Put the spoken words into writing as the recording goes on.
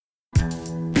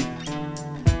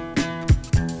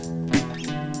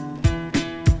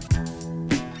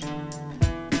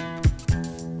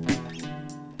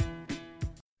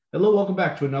Hello, welcome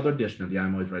back to another edition of the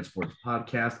I'm Always Right Sports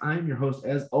Podcast. I'm your host,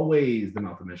 as always, the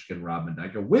Mouth of Michigan, Rob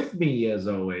Mendyka. With me, as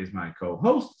always, my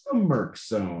co-host, the Merck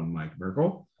Zone, Mike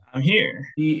Merkel. I'm here.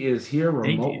 He is here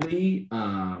Thank you. remotely.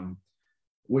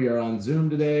 We are on Zoom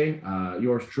today.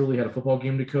 Yours truly had a football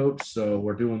game to coach, so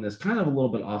we're doing this kind of a little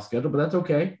bit off schedule, but that's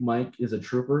okay. Mike is a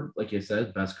trooper, like I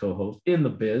said, best co-host in the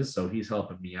biz, so he's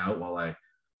helping me out while I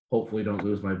hopefully don't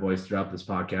lose my voice throughout this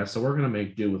podcast. So we're going to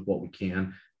make do with what we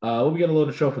can. We got a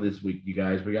loaded show for this week, you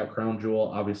guys. We got Crown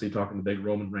Jewel, obviously talking the big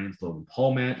Roman Reigns, Logan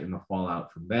Paul match and the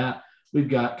fallout from that. We've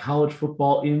got college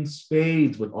football in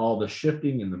spades with all the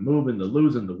shifting and the moving, the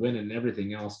losing, the winning, and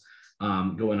everything else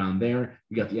going on there.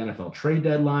 We got the NFL trade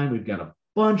deadline. We've got a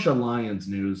bunch of Lions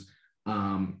news.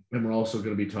 And we're also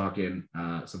going to be talking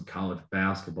some college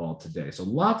basketball today. So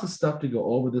lots of stuff to go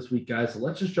over this week, guys. So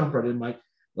let's just jump right in, Mike.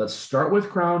 Let's start with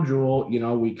Crown Jewel. You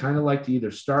know, we kind of like to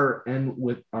either start or end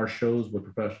with our shows with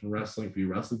professional wrestling for you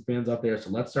wrestling fans out there. So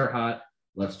let's start hot.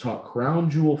 Let's talk Crown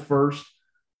Jewel first.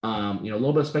 A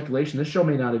little bit of speculation. This show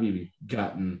may not have even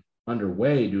gotten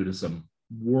underway due to some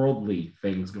worldly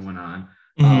things going on.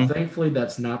 Thankfully,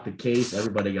 that's not the case.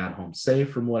 Everybody got home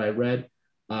safe from what I read.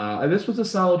 And this was a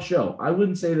solid show. I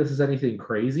wouldn't say this is anything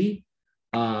crazy.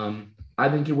 I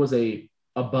think it was a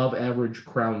above average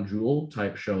Crown Jewel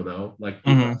type show, though. Like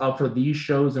for these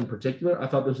shows in particular, I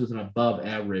thought this was an above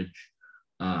average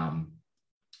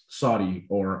Saudi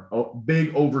or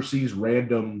big overseas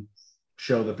random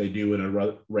show that they do in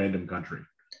a random country.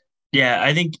 Yeah,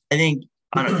 I think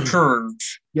on a curve,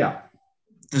 yeah,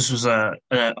 this was a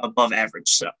above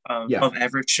average above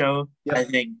average show. Yeah. I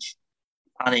think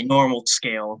on a normal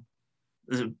scale,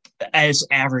 as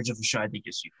average of a show I think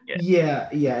as you can get.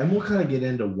 Yeah, and we'll kind of get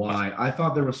into why. I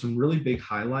thought there were some really big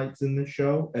highlights in this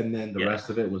show, and then the rest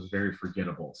of it was very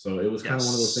forgettable. So it was kind of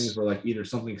one of those things where like either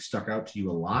something stuck out to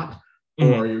you a lot,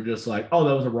 or you're just like, oh,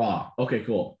 that was a Raw. Okay,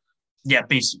 cool. Yeah,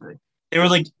 basically. They were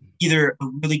like either a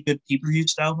really good pay-per-view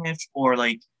style match, or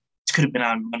like it could have been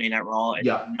on Monday Night Raw,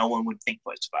 and no one would think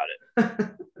twice about it.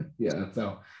 Yeah,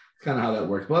 so kind of how that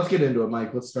works. But let's get into it,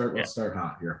 Mike. Let's start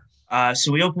hot here.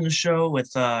 So we opened the show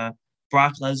with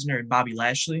Brock Lesnar and Bobby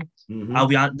Lashley. I'll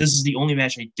be honest, this is the only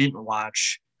match I didn't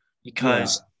watch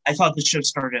because I thought the show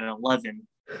started at 11.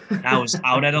 And I was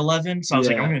out at 11, so I was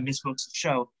like, I'm going to miss most of the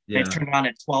show. I turned it on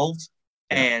at 12,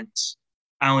 and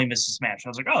I only missed this match. I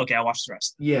was like, oh, okay, I'll watch the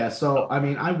rest. Yeah, so, I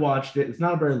mean, I watched it. It's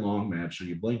not a very long match, so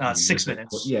you blink. 6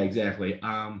 minutes. Yeah, exactly.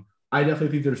 I definitely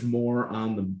think there's more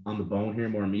on the bone here,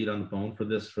 more meat on the bone for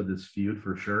this feud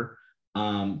for sure.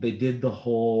 They did the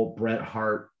whole Bret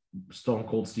Hart, Stone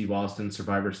Cold Steve Austin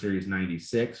Survivor Series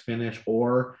 96 finish,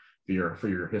 or for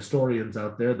your historians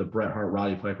out there, the Bret Hart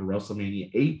Roddy Piper WrestleMania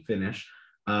 8 finish,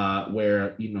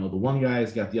 where the one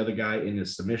guy's got the other guy in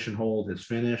his submission hold, his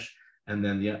finish, and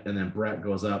then Bret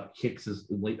goes up, kicks his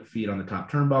feet on the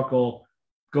top turnbuckle,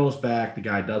 goes back, the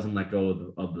guy doesn't let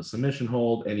go of the submission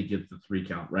hold, and he gets the 3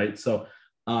 count, right? So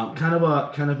kind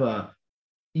of a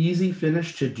easy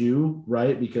finish to do,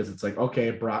 right? Because it's like,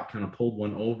 okay, Brock kind of pulled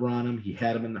one over on him. He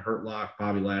had him in the hurt lock.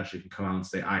 Bobby Lashley can come out and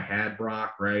say, I had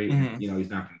Brock, right? He's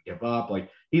not going to give up. Like,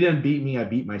 he didn't beat me, I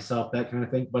beat myself, that kind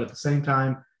of thing. But at the same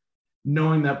time,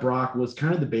 knowing that Brock was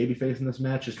kind of the babyface in this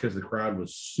match just because the crowd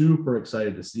was super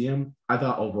excited to see him, I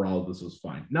thought overall this was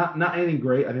fine. Not anything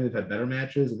great. I think they've had better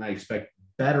matches, and I expect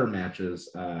better matches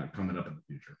coming up in the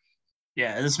future.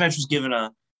 Yeah, this match was given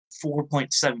a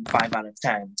 4.75 out of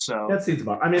 10. So that seems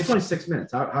about. I mean, it's only 6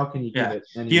 minutes. How can you give it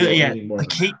any more? A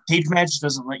cage match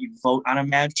doesn't let you vote on a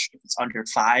match if it's under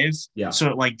 5. Yeah. So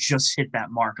it like just hit that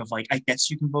mark of like, I guess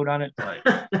you can vote on it, but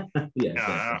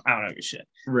yeah, I don't know your shit.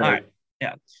 Right. All right.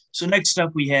 Yeah. So next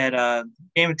up we had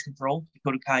Damage Control,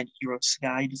 Dakota Kai and Io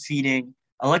Sky defeating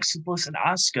Alexa Bliss and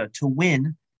Asuka to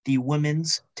win the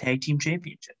women's tag team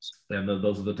championships. And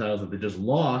those are the titles that they just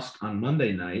lost on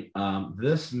Monday night.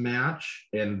 This match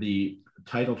and the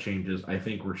title changes, I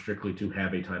think, were strictly to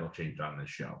have a title change on this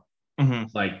show.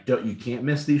 Like, you can't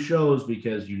miss these shows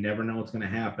because you never know what's going to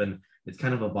happen. It's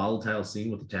kind of a volatile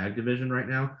scene with the tag division right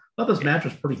now. I thought this match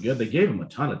was pretty good. They gave them a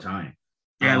ton of time.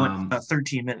 Yeah, it went about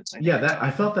 13 minutes.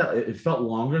 I felt that it felt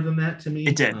longer than that to me.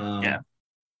 It did. I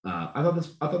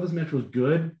thought this match was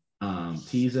good.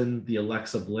 Teasing the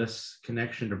Alexa Bliss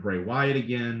connection to Bray Wyatt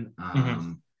again,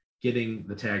 getting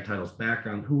the tag titles back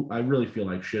on who I really feel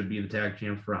like should be the tag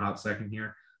champs for a hot second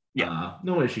here. Yeah.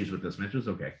 No issues with this match. It was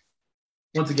okay.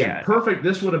 Once again, perfect.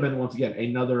 This would have been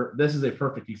this is a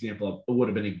perfect example of it would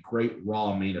have been a great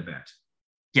Raw main event.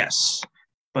 Yes.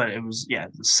 But it was, the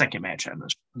second match on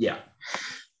this. Yeah.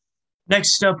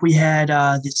 Next up, we had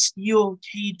the steel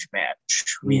cage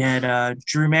match. We had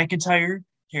Drew McIntyre,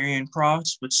 Karrion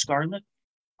Kross with Scarlett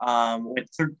went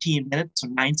 13 minutes, so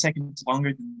 9 seconds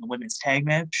longer than the women's tag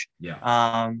match.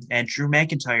 Yeah. And Drew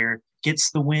McIntyre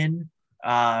gets the win.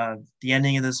 The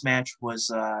ending of this match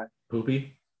was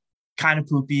poopy. Kind of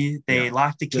poopy. They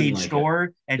locked the cage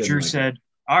door, and Drew said,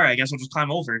 "All right, I guess I'll just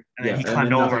climb over." And then he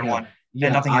climbed over and won. Yeah,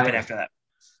 and nothing happened after that.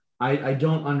 I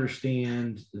don't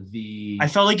understand I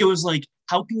felt like it was like,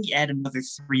 how can we add another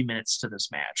 3 minutes to this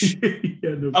match?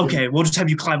 Okay, we'll just have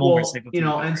you climb over.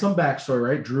 And some backstory,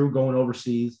 right? Drew going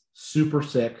overseas, super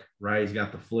sick, right? He's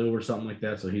got the flu or something like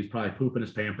that, so he's probably pooping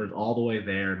his Pampers all the way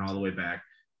there and all the way back.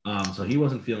 So he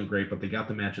wasn't feeling great, but they got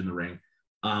the match in the ring.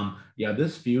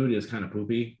 This feud is kind of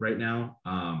poopy right now.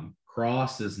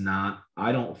 Cross is not.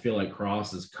 I don't feel like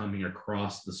Cross is coming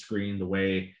across the screen the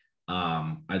way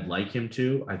I'd like him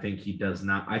to. I think he does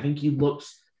not. I think he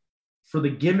looks, for the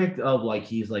gimmick of like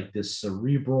he's like this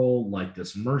cerebral, like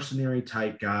this mercenary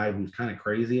type guy who's kind of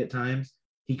crazy at times.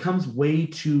 He comes way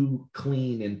too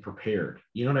clean and prepared.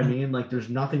 You know what I mean? Like there's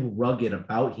nothing rugged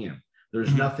about him.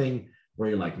 There's nothing where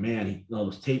you're like, man, he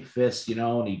those tape fists,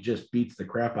 and he just beats the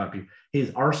crap out of you.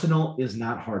 His arsenal is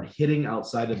not hard hitting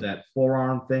outside of that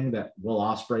forearm thing that Will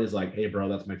Ospreay is like, hey, bro,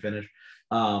 that's my finish.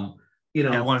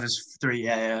 One of his 3.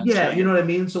 Yeah. You know what I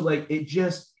mean? So like,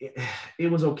 it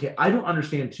was okay. I don't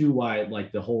understand too why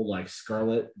like the whole like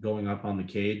Scarlett going up on the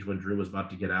cage when Drew was about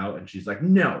to get out and she's like,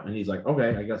 no. And he's like,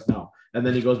 okay, I guess no. And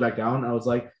then he goes back down. I was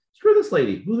like, screw this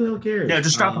lady. Who the hell cares? Yeah,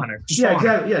 just drop on her.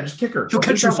 Exactly. Yeah, just kick her. She'll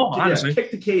catch her fall, honestly.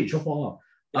 Kick the cage. She'll fall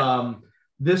off.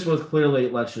 This was clearly,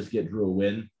 let's just get Drew a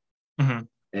win.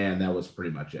 And that was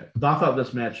pretty much it. I thought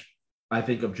this match, I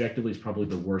think objectively, is probably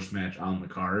the worst match on the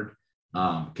card.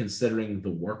 Considering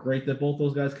the work rate that both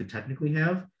those guys could technically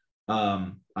have.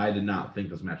 I did not think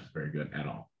this match was very good at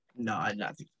all. No, I did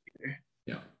not think either.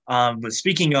 Yeah. But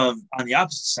speaking of, on the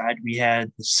opposite side, we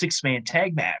had the 6-man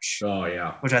tag match. Oh,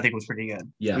 yeah. Which I think was pretty good.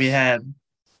 Yes. We had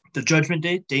the Judgment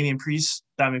Day, Damian Priest,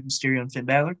 Dominic Mysterio, and Finn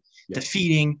Balor,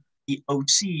 defeating the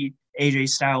OC, AJ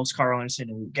Styles, Carl Anderson,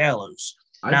 and Luke Gallows.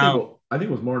 I think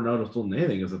what's more noticeable than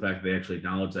anything is the fact that they actually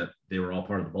acknowledged that they were all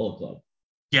part of the Bullet Club.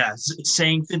 Yeah,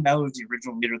 saying Finn Balor was the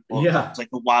original leader of the Bullet Club was like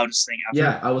the wildest thing ever.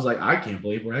 Yeah, I was like, I can't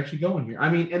believe we're actually going here. I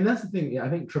mean, and that's the thing. I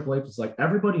think Triple H was like,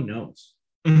 everybody knows.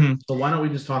 So why don't we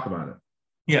just talk about it?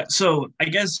 Yeah, so I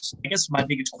guess my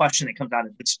biggest question that comes out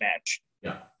of this match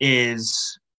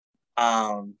is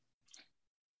why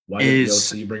did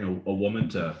the OC bring a woman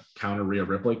to counter Rhea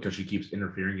Ripley because she keeps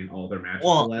interfering in all their matches?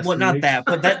 Well, not weeks? That,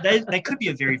 but that could be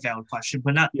a very valid question,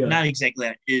 but not exactly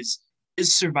that. Is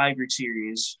Survivor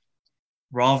Series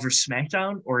Raw versus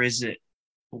SmackDown, or is it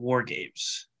War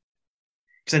Games?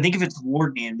 Because I think if it's War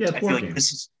Games, I feel like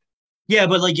this is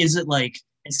but like, is it like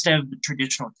instead of the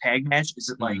traditional tag match, is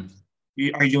it like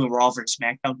are you doing Raw versus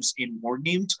SmackDown just in War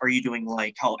Games, or are you doing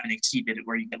like how NXT did it,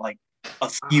 where you get like a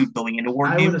feud going into War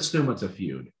Games? I would assume it's a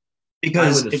feud.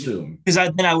 Because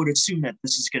then I would assume that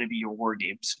this is going to be your War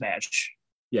Games match.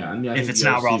 Yeah, I mean, if it's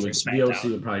not Raw versus SmackDown, the OC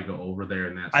would probably go over there,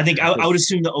 and that's. I think I would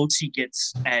assume the OC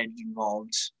gets Edge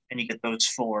involved, and you get those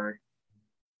 4,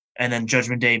 and then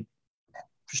Judgment Day.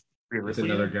 It's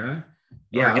another guy.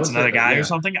 Yeah, it's another guy or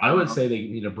something. I would say they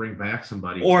need to bring back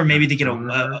somebody, or maybe they get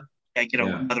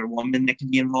another woman that can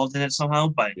be involved in it somehow.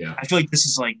 But I feel like this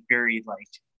is like very like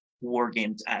War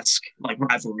Games-esque, like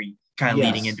rivalry kind of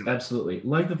leading into it. Absolutely,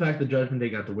 like the fact that Judgment Day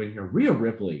got the win here. Rhea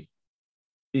Ripley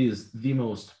is the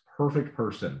most perfect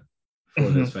person for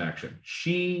this faction.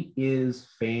 She is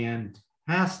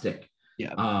fantastic.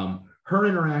 Yeah. Her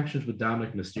interactions with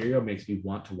Dominic Mysterio makes me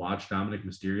want to watch Dominic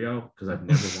Mysterio because I've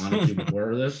never wanted to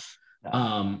before this.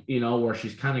 Where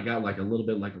she's kind of got like a little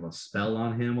bit like of a spell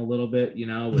on him a little bit,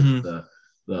 with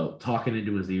the talking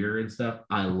into his ear and stuff.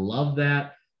 I love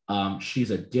that.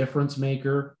 She's a difference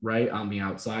maker, right? On the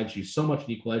outside. She's so much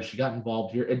an equalizer. She got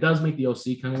involved here. It does make the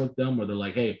OC kind of look dumb where they're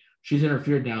like, hey, she's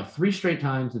interfered now 3 straight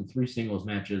times in 3 singles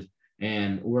matches.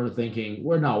 And we're thinking,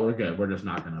 we're good. We're just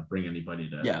not going to bring anybody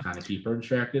to kind of keep her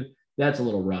distracted. That's a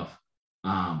little rough.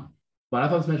 But I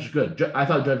thought this match was good. I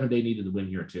thought Judgment Day needed to win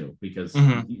here too, because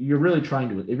you're really trying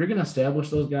to, if you're going to establish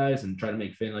those guys and try to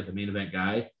make Finn like a main event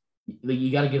guy,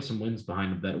 you got to give some wins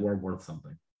behind them that were worth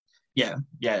something. Yeah.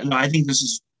 Yeah. No, I think this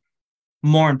is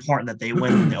more important that they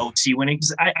win than the OC winning.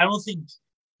 Because I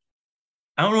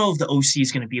don't know if the OC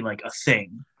is going to be like a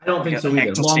thing. I don't think so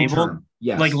either. Long term.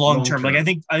 Yes, like long term. Like I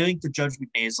think the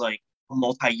Judgment Day is like a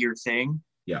multi-year thing.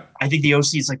 Yeah. I think the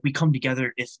OC is like we come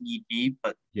together if need be,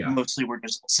 but mostly we're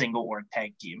just a single or a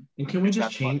tag team. And can we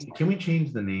just change? Can we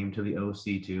change the name to the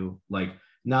OC too? Like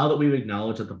now that we've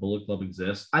acknowledged that the Bullet Club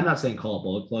exists, I'm not saying call it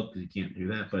Bullet Club because you can't do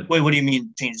that. But wait, what do you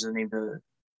mean change the name to?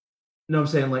 No, I'm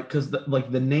saying like because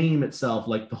the name itself,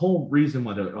 like the whole reason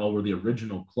why they all were the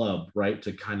original club, right?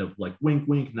 To kind of like wink,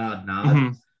 wink, nod, nod. Mm-hmm.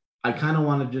 I kind of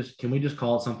want to can we just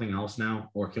call it something else now,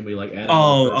 or can we like add?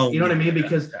 You know what I mean?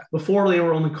 Because before they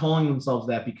were only calling themselves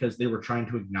that because they were trying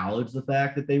to acknowledge the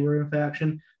fact that they were in a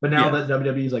faction. But now that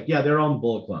WWE is like, yeah, they're on the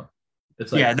Bullet Club.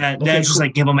 It's like that's just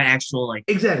like give them an actual like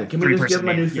exactly. Can we just give them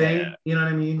a new thing? Yeah. You know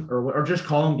what I mean? Or just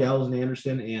call them Gallows and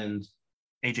Anderson and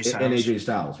AJ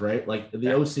Styles, right? Like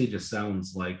the OC just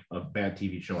sounds like a bad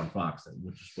TV show on Fox,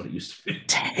 which is what it used to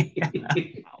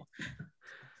be.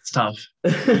 It's tough.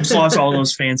 Just lost all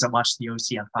those fans that watched the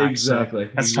OC on Fox. Exactly.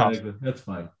 So that's tough. That's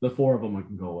fine. The 4 of them I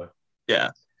can go with. Yeah.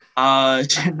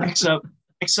 Next up,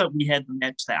 we had the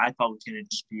match that I thought was going to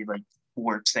just be like the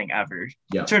worst thing ever.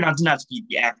 Yeah. It turned out not to be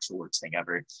the actual worst thing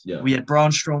ever. Yeah. We had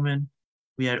Braun Strowman.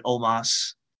 We had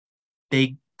Omos.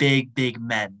 Big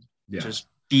men. Yeah. Just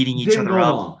beating each other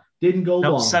up. Didn't go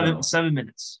long. 7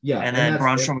 minutes. Yeah. And then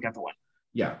Braun Strowman got the win.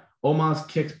 Yeah. Omos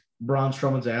kicked Braun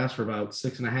Strowman's ass for about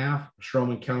 6.5.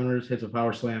 Strowman counters, hits a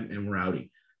power slam, and we're outie.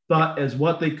 Thought as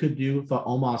what they could do. Thought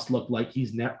Omos looked like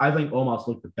I think Omos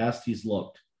looked the best he's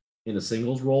looked in a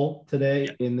singles role today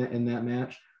in that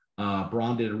match.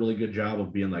 Braun did a really good job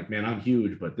of being like, man, I'm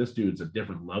huge, but this dude's a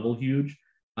different level huge.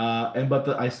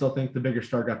 I still think the bigger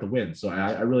star got the win. So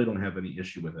I really don't have any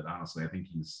issue with it. Honestly, I think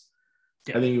he was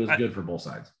good for both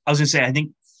sides. I was gonna say, I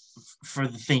think for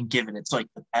the thing given, it's like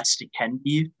the best it can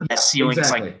be. That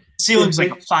ceiling's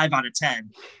like a 5 out of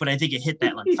 10, but I think it hit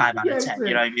that like 5 out of 10. Exactly.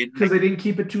 You know what I mean? Because they didn't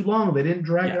keep it too long. They didn't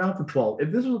drag it out for 12.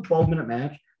 If this was a 12-minute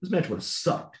match, this match would have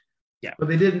sucked. Yeah. But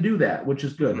they didn't do that, which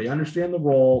is good. They understand the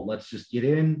role. Let's just get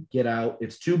in, get out.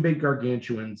 It's 2 big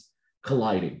gargantuans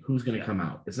colliding. Who's going to come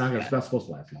out? It's not supposed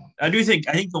to last long. I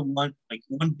think the one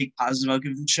big positive I'll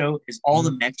give the show is all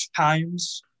the match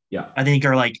times. Yeah, I think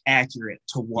are like accurate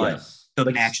to what the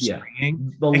match is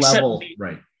bringing. The level,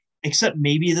 right? Except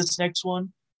maybe this next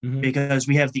one, because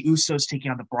we have the Usos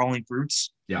taking on the Brawling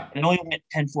Brutes. Yeah, and it only went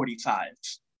 10:45.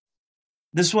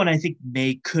 This one I think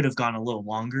could have gone a little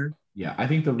longer. Yeah, I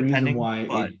think the reason why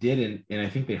it didn't, and I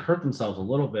think they hurt themselves a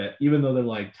little bit, even though they're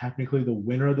like technically the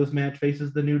winner of this match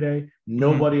faces the New Day.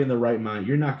 Nobody in the right mind,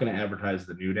 you're not going to advertise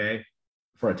the New Day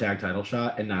for a tag title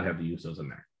shot and not have the Usos in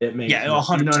there. It makes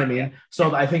 100%, you know what I mean? Yeah.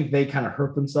 So I think they kind of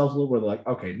hurt themselves a little. Where they're like,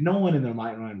 okay, no one in their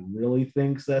mind really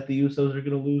thinks that the Usos are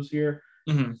going to lose here.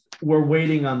 Mm-hmm. We're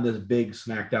waiting on this big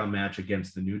SmackDown match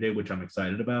against the New Day, which I'm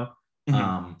excited about.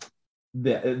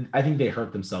 Mm-hmm. I think they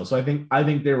hurt themselves. So I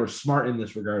think they were smart in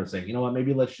this regard of saying, you know what,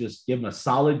 maybe let's just give them a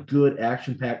solid, good,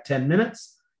 action-packed 10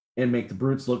 minutes and make the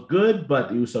Brutes look good, but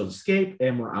the Usos escape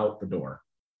and we're out the door.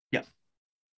 Yeah.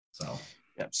 So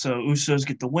Usos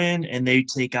get the win and they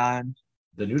take on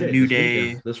the New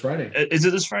Day this Friday. Is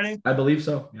it this Friday? I believe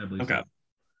so. Yeah, I believe so.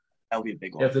 That would be a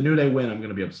big one. If the New Day win, I'm going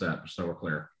to be upset. So we're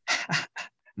clear. I'm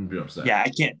going to be upset. Yeah, I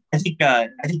can't. I think that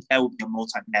would be a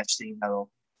multi-match thing that'll.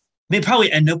 They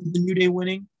probably end up with the New Day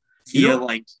winning via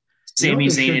like Sami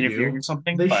Zayn interfering or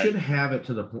something. They should have it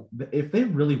to the point if they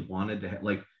really wanted to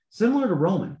like similar to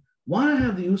Roman. Why not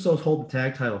have the Usos hold the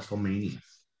tag titles till Mania?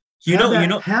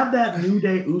 Have that New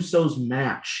Day Usos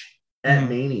match at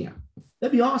Mania.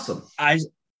 That'd be awesome.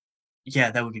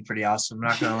 That would be pretty awesome. I'm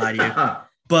not gonna lie to you.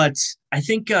 But I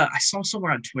think I saw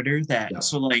somewhere on Twitter that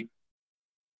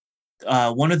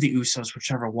one of the Usos,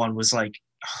 whichever one, was like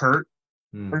hurt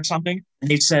or something. And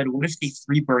they said, what if they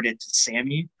Freebird it to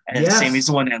Sami and Sami's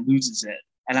the one that loses it?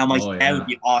 And I'm like, that would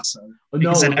be awesome.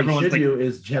 Because what they should do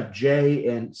is have Jay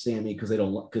and Sami because they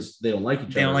don't like each other. They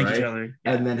don't like each other.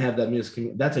 And then have that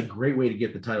miscommunication. That's a great way to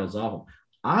get the titles off them.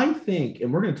 I think,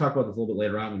 and we're going to talk about this a little bit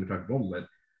later on when we talk about Roman, but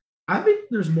I think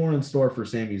there's more in store for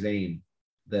Sami Zayn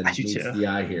than meets the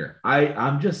eye here.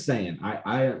 I'm just saying.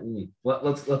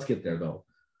 Let's get there though.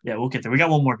 Yeah, we'll get there. We got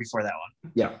one more before that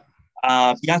one. Yeah.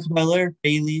 Bianca Belair,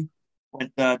 Bayley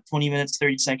went 20 minutes,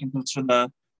 30 seconds for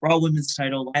the Raw Women's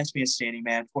title, last man standing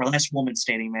match, or last woman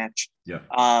standing match. Yeah.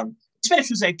 This match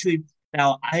was actually,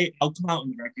 now I'll come out on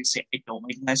the record and say I don't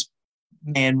like last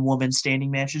man woman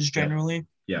standing matches generally.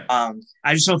 Yeah.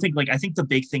 I just don't think I think the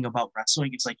big thing about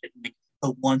wrestling is like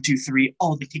the 1, 2, 3,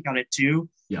 they kick out at 2.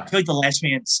 Yeah. I feel like the last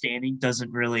man standing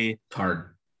doesn't really. It's hard.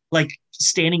 Like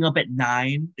standing up at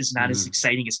 9 is not as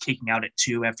exciting as kicking out at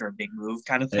 2 after a big move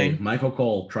kind of thing. Hey, Michael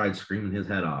Cole tried screaming his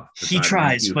head off. He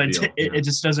tries, but it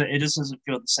just doesn't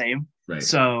feel the same. Right.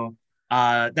 So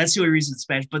that's the only reason this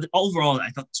match. But overall, I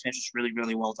thought this match was really,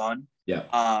 really well done. Yeah.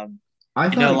 I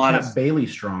thought it kept Bayley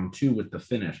strong too with the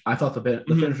finish. I thought the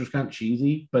finish was kind of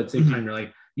cheesy, but at the same time, you're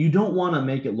like, you don't want to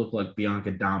make it look like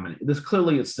Bianca dominant.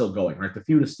 Clearly it's still going, right? The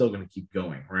feud is still going to keep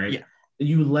going, right? Yeah.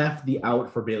 you left the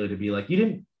out for Bayley to be like, you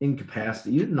didn't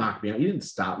incapacitate, you didn't knock me out, you didn't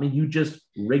stop me, you just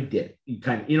rigged it. You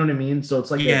kind of, you know what I mean? So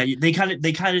it's like, they kind of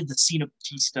the Cena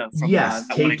Batista from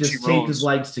taped his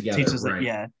legs together,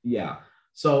 right? Yeah.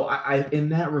 So I in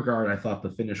that regard, I thought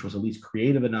the finish was at least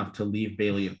creative enough to leave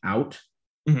Bayley out.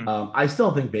 Mm-hmm. I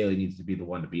still think Bayley needs to be the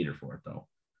one to beat her for it, though.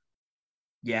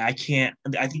 Yeah, I can't.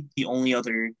 I think the only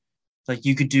other, like,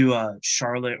 you could do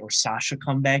Charlotte or Sasha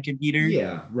come back and beat her.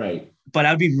 Yeah, right. But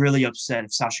I'd be really upset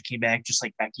if Sasha came back just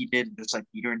like Becky did and just like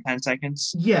beat her in 10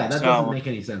 seconds. Yeah, that doesn't make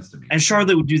any sense to me. And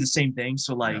Charlotte would do the same thing.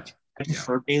 So like, I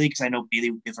prefer Bayley because I know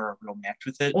Bayley would give her a real match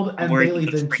with it. Well, and Bayley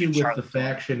then too with Charlotte the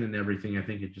faction and everything, I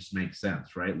think it just makes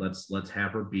sense, right? Let's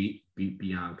have her beat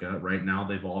Bianca. Right now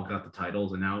they've all got the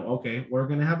titles, and now we're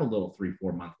gonna have a little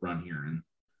 3-4 month run here,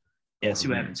 and see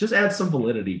what happens. Just add some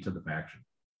validity to the faction.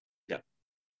 Yep.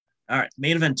 All right,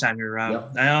 main event time here, Rob.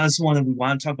 Yep. I know that's the one that we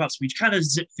want to talk about, so we kind of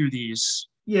zip through these.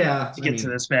 Yeah, to get to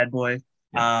this bad boy.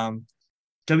 Yeah.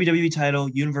 WWE title,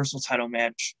 Universal title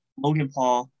match. Logan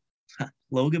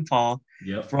Paul,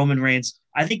 Roman Reigns.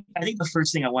 I think the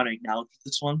first thing I want to acknowledge with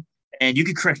this one, and you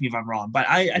can correct me if I'm wrong, but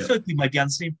I feel like we might be on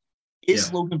the same.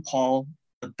 Is Logan Paul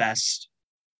the best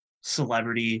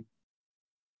celebrity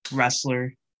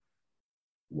wrestler?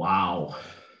 Wow.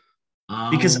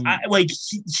 Because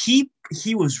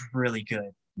he was really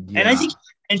good, and I think.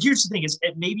 And here's the thing: is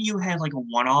maybe you had like a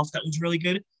one-off that was really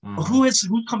good. But who's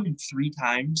come in 3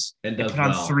 times and put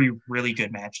on 3 really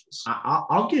good matches?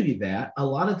 I'll give you that. A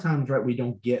lot of times, right, we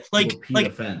don't get repeat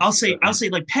offense. I'll say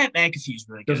like Pat McAfee's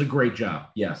really good. Does a great job.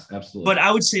 Yes, absolutely. But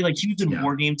I would say like he was in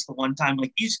War Games the one time.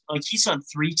 Like he's done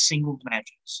 3 single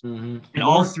matches, and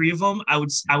all 3 of them I would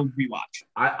rewatch.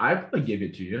 I probably give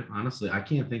it to you. Honestly, I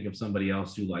can't think of somebody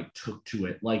else who like took to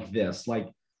it like this. Like.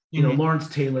 You know, Lawrence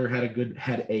Taylor had a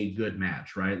good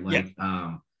match, right? Like,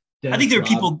 I think there are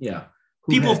people. Yeah,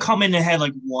 people have come in and had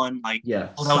like one, like,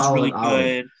 that was really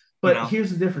good. But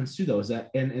here's the difference too, though, is that,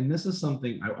 and this is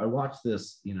something I watched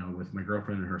this, with my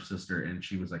girlfriend and her sister, and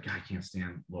she was like, I can't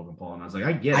stand Logan Paul, and I was like,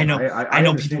 I get it. I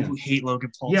know people who hate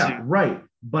Logan Paul. Yeah, too. Right.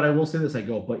 But I will say this,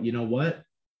 but you know what?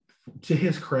 To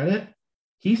his credit,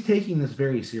 he's taking this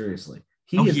very seriously.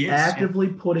 He is actively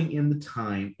putting in the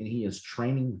time, and he is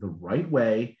training the right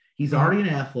way. He's already an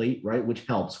athlete, right, which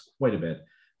helps quite a bit.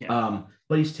 Yeah.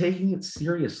 But he's taking it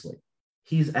seriously.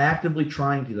 He's actively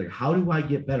trying to, like, how do I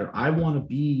get better? I want to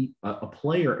be a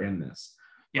player in this.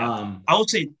 Yeah. I would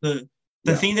say the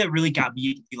thing that really got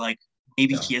me to be like,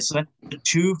 maybe he is the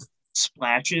 2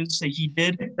 splashes that he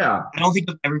did. Yeah. I don't think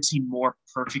I've ever seen more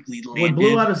perfectly landed. Well,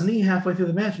 he blew out his knee halfway through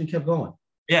the match and he kept going.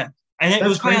 Yeah. And it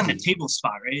was probably on the table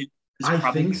spot, right?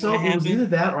 I think so. It was either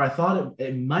that or I thought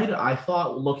it might. I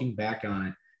thought looking back on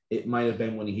it, it might have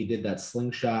been when he did that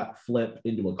slingshot flip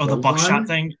into a the buckshot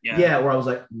thing. Yeah, where I was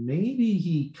like, maybe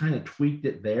he kind of tweaked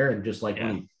it there and just like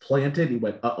when he planted, he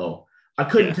went, uh-oh. I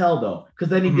couldn't tell though, because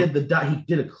then he did he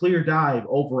did a clear dive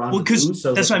over on the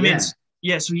Usos. That's what I meant.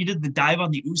 Yeah, so he did the dive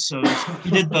on the Usos. He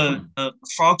did the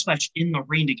frog splash in the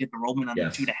ring to get the Roman on the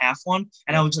 2.5 one,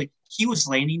 and I was like, he was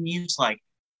landing these like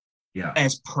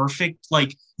as perfect.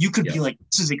 Like you could be like,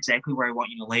 this is exactly where I want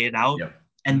you to lay it out. Yep.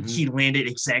 And he landed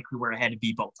exactly where it had to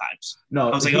be both times. No,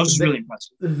 I was like, I was really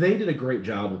impressed. They did a great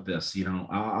job with this.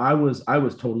 I was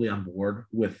totally on board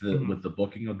with the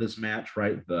booking of this match,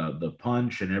 right? The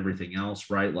punch and everything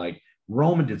else, right? Like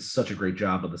Roman did such a great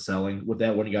job of the selling with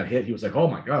that. When he got hit, he was like, "Oh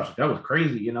my gosh, that was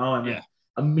crazy," and then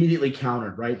immediately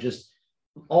countered, right? Just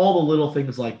all the little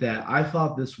things like that. I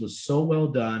thought this was so well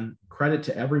done. Credit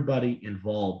to everybody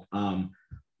involved.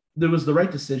 There was the right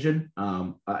decision.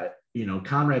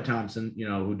 Conrad Thompson,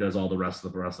 who does all the rest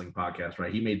of the wrestling podcast,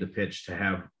 right? He made the pitch to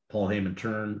have Paul Heyman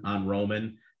turn on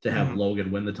Roman to have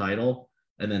Logan win the title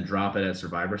and then drop it at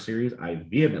Survivor Series. I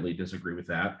vehemently disagree with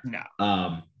that.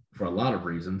 No. For a lot of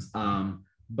reasons.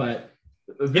 But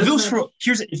if it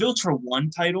was for one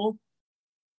title,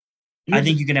 I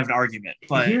think you can have an argument.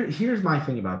 But here's my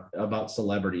thing about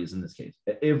celebrities in this case.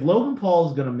 If Logan Paul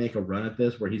is going to make a run at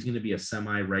this, where he's going to be a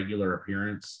semi-regular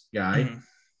appearance guy,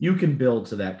 you can build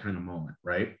to that kind of moment,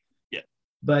 right? Yeah.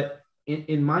 But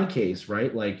in my case,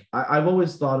 right, like I've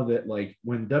always thought of it like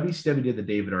when WCW did the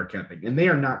David Arquette thing, and they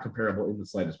are not comparable in the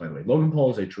slightest, by the way. Logan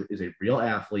Paul is a real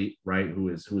athlete, right, who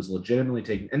is legitimately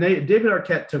taking, and David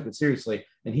Arquette took it seriously,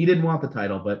 and he didn't want the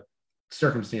title, but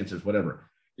circumstances, whatever.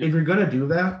 Yeah. If you're going to do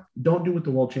that, don't do it with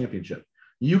the World Championship.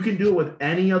 You can do it with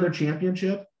any other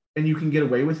championship, and you can get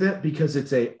away with it because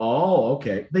it's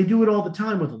okay. They do it all the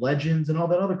time with legends and all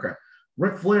that other crap.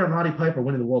 Ric Flair and Roddy Piper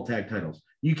winning the world tag titles.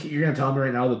 You're going to tell me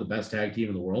right now they're the best tag team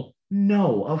in the world?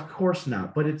 No, of course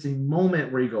not. But it's a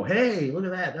moment where you go, hey, look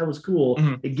at that. That was cool.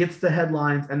 Mm-hmm. It gets the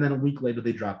headlines. And then a week later,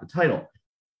 they drop the title.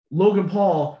 Logan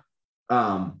Paul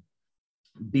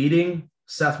beating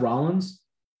Seth Rollins,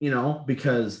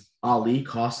 because Ali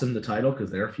cost him the title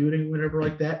because they're feuding, whatever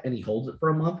like that, and he holds it for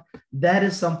a month. That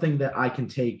is something that I can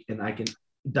take and I can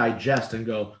digest and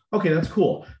go, okay, that's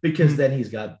cool, because then he's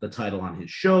got the title on his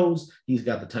shows, he's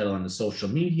got the title on the social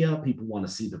media, people want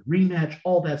to see the rematch,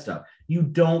 all that stuff. You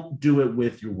don't do it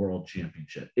with your world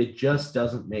championship. It just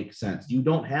doesn't make sense. You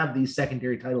don't have these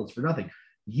secondary titles for nothing.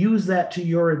 Use that to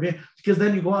your advantage, because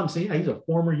then you go out and say, yeah, he's a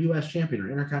former U.S. champion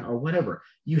or Intercontinental or whatever.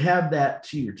 You have that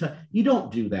to your title. You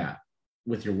don't do that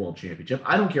with your world championship.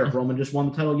 I don't care if Roman just won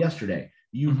the title yesterday.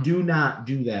 You do not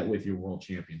do that with your world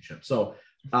championship. So,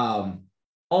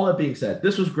 all that being said,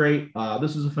 this was great.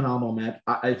 This was a phenomenal match.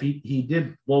 If he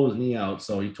did blow his knee out,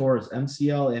 so he tore his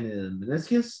MCL and his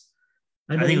meniscus.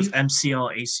 I think it was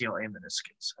MCL, ACL, and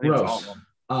meniscus. I think it was all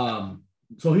of them.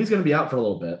 So he's going to be out for a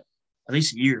little bit. At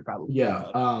least a year, probably.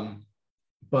 Yeah.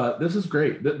 But this is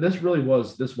great. This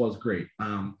was great.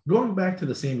 Going back to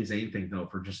the Sami Zayn thing though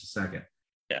for just a second.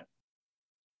 Yeah.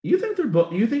 You think they're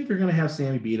going to have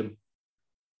Sami beat him?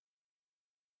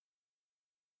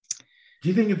 Do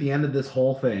you think at the end of this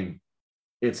whole thing,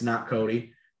 it's not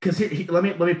Cody? Because let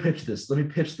me pitch this. Let me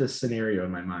pitch this scenario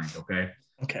in my mind. Okay.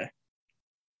 Okay.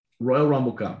 Royal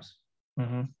Rumble comes.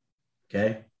 Mm-hmm.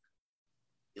 Okay.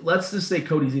 Let's just say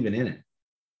Cody's even in it,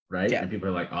 right? Yeah. And people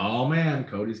are like, "Oh man,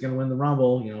 Cody's gonna win the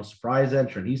Rumble." Surprise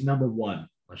entrant. He's number 1.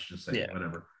 Let's just say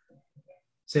whatever.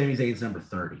 Sami Zayn's number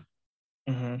 30.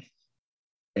 Mm-hmm.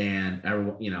 And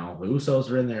everyone, the Usos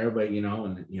are in there, everybody, and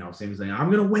Sami Zayn, I'm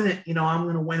gonna win it, I'm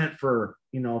gonna win it for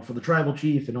the tribal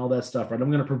chief and all that stuff, right? I'm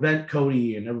gonna prevent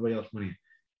Cody and everybody else winning.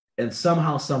 And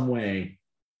somehow, some way,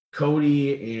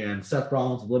 Cody and Seth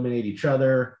Rollins eliminate each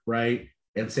other, right?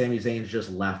 And Sami Zayn's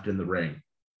just left in the ring.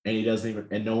 And he doesn't even,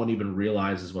 and no one even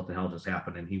realizes what the hell just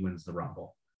happened, and he wins the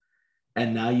Rumble.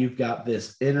 And now you've got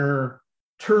this inner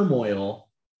turmoil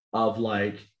of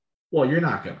like, well, you're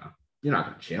not gonna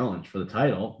challenge for the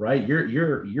title, right?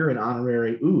 You're an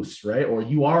honorary Uso, right? Or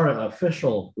you are an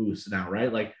official Uso now,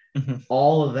 right? Like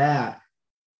all of that.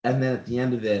 And then at the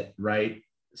end of it, right,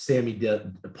 Sami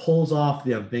pulls off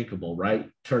the unthinkable, right?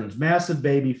 Turns massive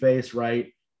babyface,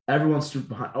 right? Everyone's stood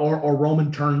behind, or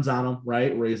Roman turns on him,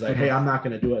 right? Where he's like, hey, I'm not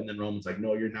going to do it. And then Roman's like,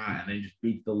 no, you're not. And then he just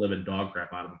beats the living dog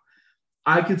crap out of him.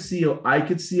 I could see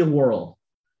a world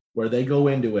where they go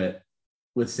into it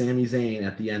with Sami Zayn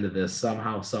at the end of this,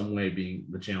 somehow, some way being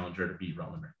the challenger to beat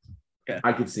Roman Reigns. Yeah.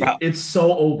 I could see it. It's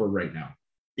so over right now.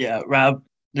 Yeah, Rob,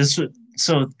 I'm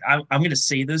going to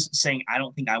say this, saying I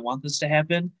don't think I want this to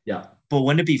happen. Yeah. But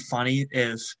wouldn't it be funny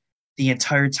if the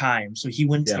entire time, so he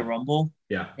went to the Rumble,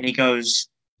 and he goes,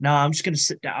 no, I'm just going to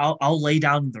sit down. I'll lay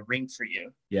down in the ring for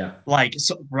you. Yeah. Like,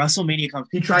 so WrestleMania comes.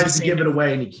 He tries to give it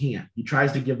away and he can't. He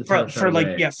tries to give the title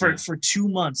away. For 2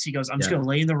 months, he goes, I'm just going to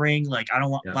lay in the ring. Like, I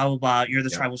don't want blah, blah, blah. You're the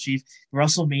tribal chief.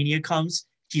 WrestleMania comes.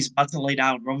 He's about to lay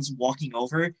down. Roman's walking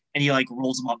over and he like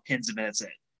rolls him up, pins him, and that's it.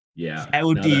 Yeah. That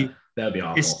would be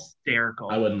awful.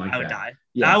 Hysterical. I wouldn't like that. I would die.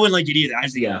 Yeah. I wouldn't like it either. I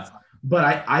just think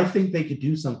but I think they could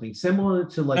do something similar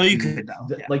to like,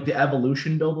 like the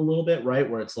Evolution build a little bit, right?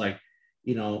 Where it's like,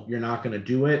 you're not going to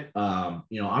do it. I'm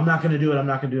not going to do it. I'm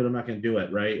not going to do it. I'm not going to do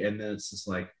it. Right. And then it's just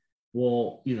like,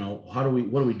 well, what do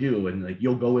we do? And like,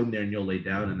 you'll go in there and you'll lay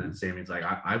down. And then Sami's like,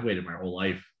 I've waited my whole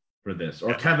life for this.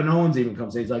 Or Kevin Owens even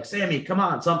comes in. He's like, Sami, come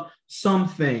on,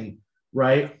 something.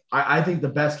 Right. I think the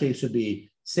best case would be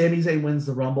Sami Zayn wins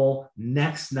the Rumble.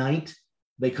 Next night,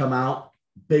 they come out,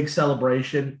 big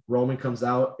celebration. Roman comes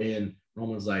out and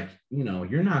Roman's like,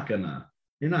 you're not gonna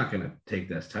take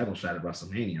this title shot at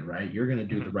WrestleMania, right? You're gonna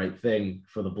do the right thing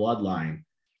for the bloodline.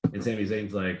 And Sami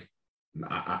Zayn's like,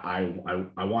 I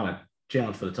want to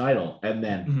challenge for the title. And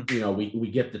then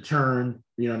we get the turn,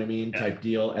 you know what I mean, type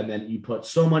deal. And then you put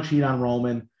so much heat on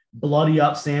Roman, bloody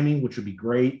up Sami, which would be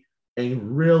great,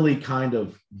 and really kind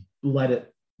of let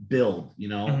it build,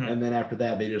 And then after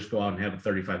that, they just go out and have a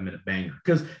 35-minute banger.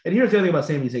 And here's the other thing about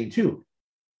Sami Zayn too,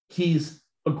 he's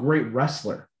a great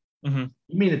wrestler. Mm-hmm.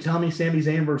 You mean to tell me Sami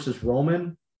Zayn versus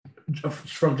Roman,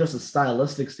 from just a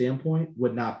stylistic standpoint,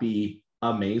 would not be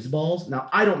amazeballs? Now,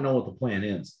 I don't know what the plan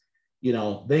is.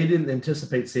 They didn't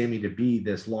anticipate Sami to be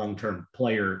this long-term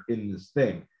player in this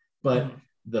thing. But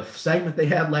the segment they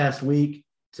had last week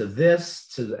to this,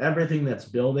 to everything that's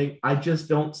building, I just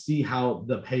don't see how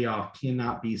the payoff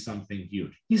cannot be something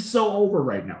huge. He's so over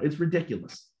right now. It's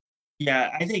ridiculous.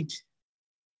 Yeah, I think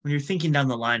when you're thinking down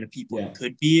the line of people it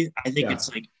could be, I think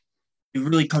it's like, it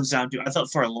really comes down to, I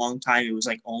thought for a long time it was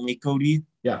like only Cody.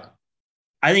 Yeah.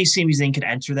 I think Sami Zayn could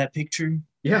enter that picture.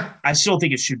 Yeah. I still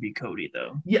think it should be Cody,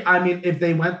 though. Yeah, I mean, if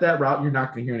they went that route, you're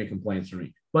not going to hear any complaints from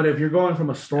me. But if you're going from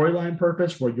a storyline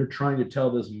purpose where you're trying to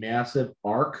tell this massive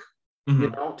arc,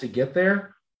 to get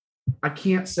there, I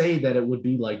can't say that it would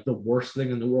be like the worst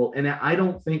thing in the world. And I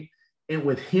don't think, and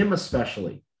with him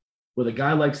especially, with a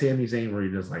guy like Sami Zayn, where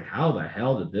you're just like, how the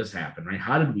hell did this happen, right?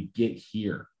 How did we get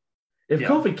here? If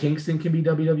Kofi Kingston can be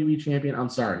WWE champion, I'm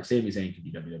sorry, Sami Zayn can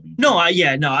be WWE.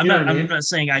 I'm not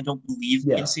saying I don't believe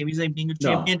in Sami Zayn being a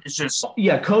champion. No. It's just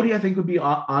Cody, I think would be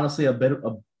honestly a bit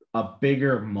of a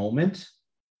bigger moment.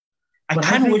 I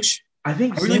kind of wish. I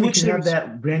really wish have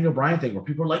that Daniel Bryan thing where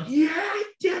people are like, "Yeah, I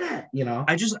did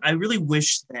it," I really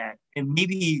wish that, and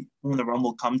maybe when the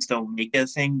Rumble comes, they'll make it a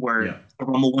thing where the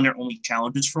Rumble winner only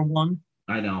challenges for one.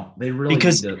 I know they really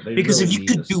because if you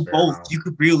could do both, you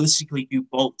could realistically do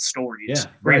both stories.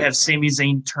 Yeah, where you have Sami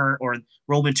Zayn turn or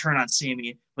Roman turn on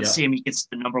Sami, but Sami gets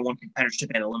the number one contendership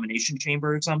at Elimination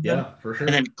Chamber or something. Yeah, for sure.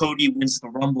 And then Cody wins the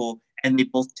Rumble, and they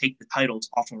both take the titles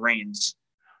off of Reigns.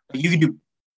 But you can do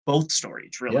both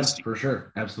stories, realistically. Yeah, for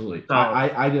sure, absolutely. So,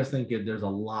 I just think there's a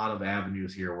lot of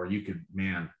avenues here where you could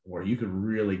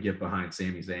really get behind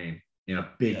Sami Zayn in a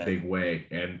big way,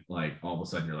 and like all of a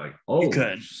sudden you're like, oh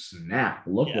snap,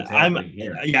 look what's happening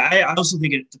here. I also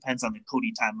think it depends on the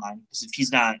Cody timeline, because if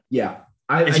he's not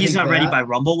if he's not ready by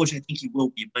Rumble, which I think he will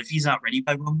be, but if he's not ready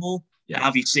by Rumble,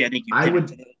 obviously I think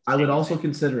I would also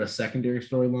consider a secondary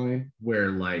storyline where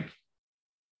like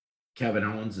Kevin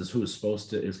Owens is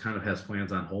kind of has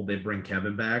plans on hold. They bring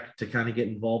Kevin back to kind of get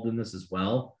involved in this as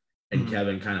well. And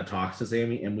Kevin kind of talks to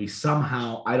Sami, and we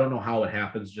somehow, I don't know how it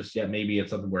happens just yet. Maybe it's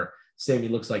something where Sami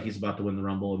looks like he's about to win the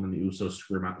Rumble, and then the Usos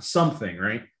screw him out. Something,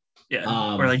 right?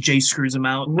 Yeah. Or like Jay screws him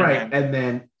out. Right. And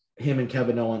then him and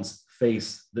Kevin Owens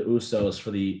face the Usos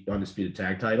for the Undisputed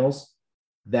Tag titles.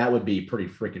 That would be pretty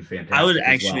freaking fantastic. I would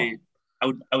actually, I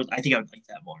think I would like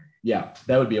that more. Yeah,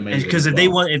 that would be amazing. Because if they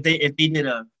did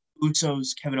a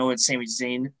Usos, Kevin Owens, Sami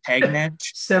Zayn tag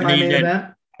match, semi-main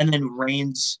event, and then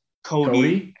Reigns,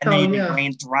 Cody, and then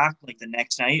Reigns Rock like the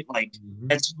next night, like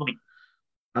that's like.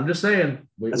 I'm just saying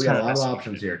we got a lot of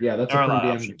options here. Yeah,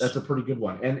 that's a pretty good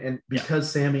one. And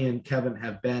because Sami and Kevin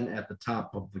have been at the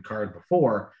top of the card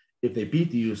before, if they beat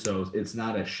the Usos, it's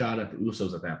not a shot at the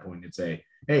Usos at that point. It's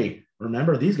hey,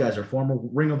 remember these guys are former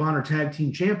Ring of Honor tag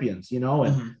team champions,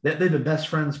 and they've been best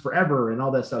friends forever and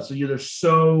all that stuff. So there's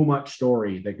so much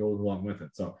story that goes along with it.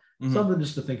 So something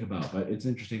just to think about, but it's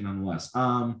interesting nonetheless.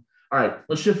 All right,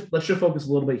 let's shift focus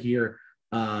a little bit here.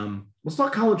 Let's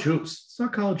talk college hoops. Let's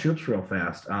talk college hoops real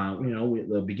fast.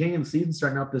 The beginning of the season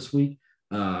starting out this week.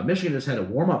 Michigan just had a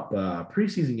warm-up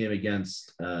preseason game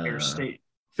against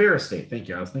Ferris State. Thank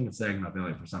you. I was thinking Saginaw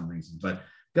Valley for some reason, but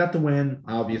got the win,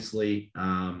 obviously.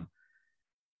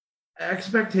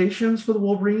 Expectations for the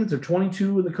Wolverines are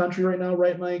 22 in the country right now,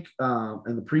 right, Mike?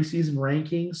 And the preseason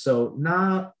rankings. So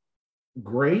not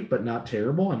great, but not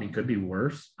terrible. I mean, could be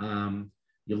worse.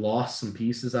 You lost some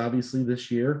pieces, obviously,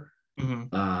 this year.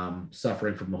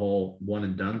 Suffering from the whole one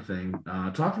and done thing.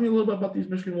 Talk to me a little bit about these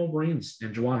Michigan Wolverines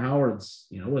and Juwan Howard's,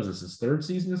 what is this, his third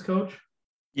season as coach?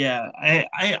 Yeah,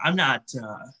 I'm not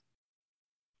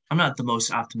the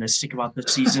most optimistic about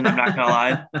this season. I'm not gonna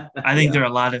lie. I think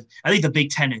I think the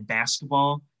Big Ten in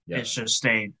basketball is just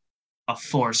a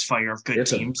forest fire of good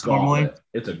teams normally.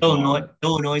 It's a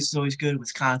Illinois is always good,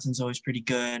 Wisconsin's always pretty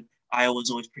good, Iowa's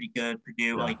always pretty good,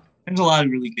 Purdue, like there's a lot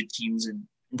of really good teams in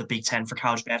the Big Ten for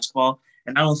college basketball.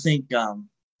 And I don't think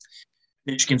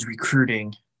Michigan's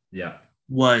recruiting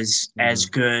was as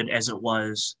good as it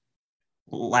was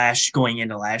going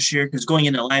into last year. Because going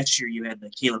into last year, you had the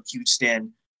Caleb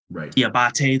Houston,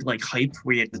 Diabate like hype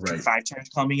where you had the 2 5-stars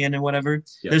coming in and whatever.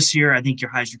 This year, I think your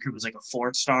highest recruit was like a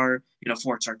 4-star,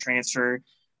 4-star transfer.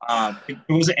 It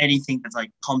wasn't anything that's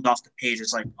like comes off the page.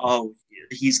 It's like, oh,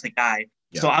 he's the guy.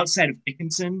 So outside of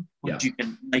Dickinson, which you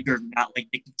can like or not like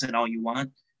Dickinson all you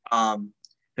want,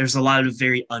 there's a lot of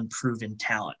very unproven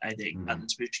talent, I think, on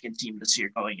this Michigan team this year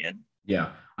going in. Yeah.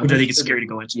 Which I think is scary to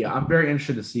go into. Yeah, I'm very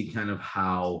interested to see kind of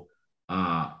how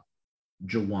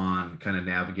Juwan kind of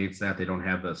navigates that. They don't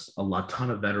have a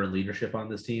ton of veteran leadership on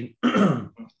this team.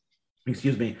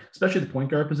 Excuse me, especially the point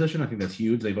guard position. I think that's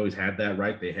huge. They've always had that,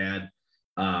 right? They had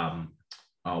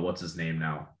what's his name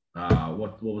now?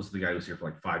 What was the guy who was here for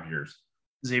like 5 years?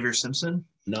 Xavier Simpson?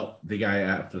 No, the guy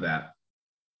after that.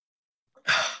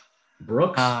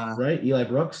 Brooks, right? Eli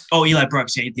Brooks. Oh, Eli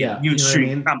Brooks. Yeah. You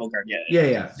street combo guard.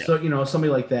 Yeah. So,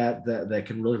 somebody like that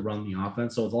can really run the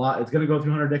offense. So it's going to go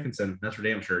through Hunter Dickinson. That's for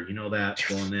damn sure. You know that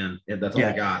going in. That's all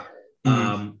I got.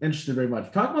 Interested very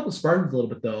much. Talk about the Spartans a little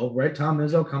bit, though, right? Tom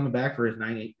Izzo coming back for his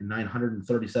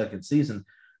 932nd season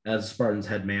as Spartans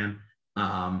head man.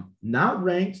 Not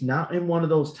ranked, not in one of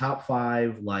those top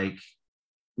 5, like,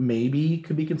 maybe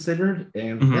could be considered,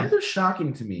 and that is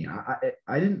shocking to me.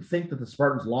 I didn't think that the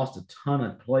Spartans lost a ton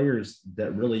of players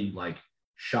that really like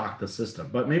shocked the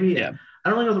system, but maybe I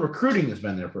don't really know the recruiting has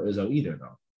been there for Izzo either,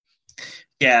 though.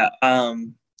 Yeah,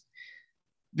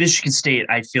 Michigan State,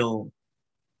 I feel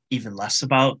even less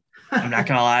about. I'm not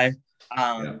gonna lie.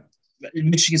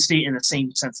 Michigan State, in the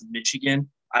same sense of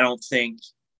Michigan, I don't think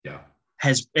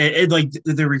has like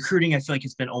the recruiting. I feel like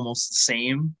it's been almost the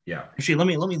same. Yeah. Actually, let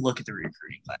me look at the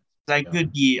recruiting class. I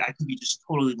could be just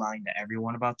totally lying to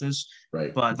everyone about this.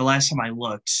 Right. But the last time I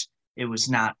looked, it was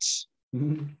not.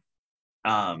 It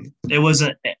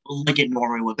wasn't like it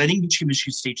normally was. I think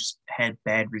Michigan State just had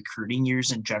bad recruiting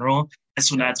years in general.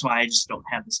 That's why I just don't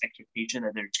have this expectation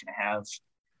that they're just gonna have.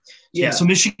 So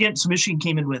Michigan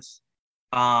came in with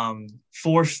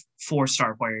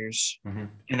 4-star players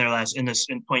in this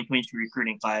 2022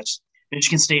 recruiting class.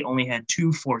 Michigan State only had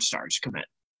 2 4-stars commit.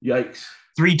 Yikes!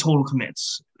 3 total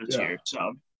commits this year.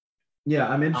 So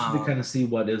I'm interested to kind of see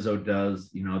what Izzo does.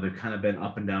 You know, they've kind of been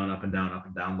up and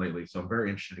down lately. So I'm very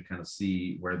interested to kind of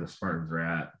see where the Spartans are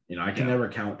at. You know, I can never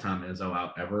count Tom Izzo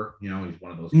out ever. You know, he's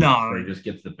one of those where he just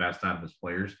gets the best out of his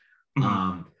players.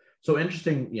 So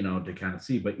interesting, you know, to kind of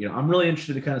see. But, you know, I'm really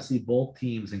interested to kind of see both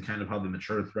teams and kind of how they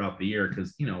mature throughout the year.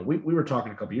 Because, you know, we were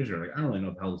talking a couple years ago, like, I don't really know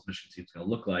what the hell this Michigan team's going to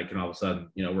look like. And all of a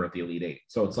sudden, you know, we're at the Elite Eight.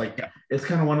 So it's like, it's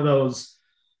kind of one of those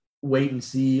wait and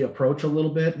see approach a little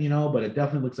bit, you know, but it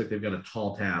definitely looks like they've got a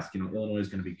tall task. You know, Illinois is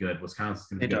going to be good. Wisconsin's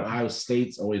going to be good. Ohio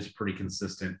State's always pretty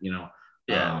consistent, you know.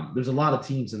 There's a lot of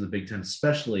teams in the Big Ten,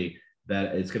 especially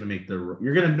that it's going to make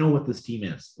you're going to know what this team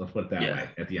is. Let's put it that way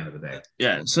at the end of the day.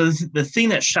 Yeah. So the thing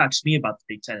that shocks me about the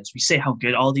Big Ten is we say how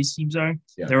good all these teams are.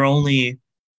 There are only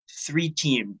 3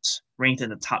 teams ranked in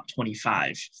the top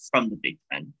 25 from the Big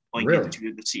Ten going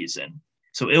into the season.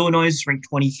 So Illinois is ranked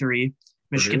 23,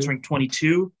 Michigan's ranked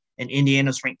 22, and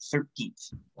Indiana's ranked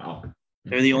 13th. Wow.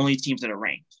 They're the only teams that are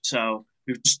ranked. So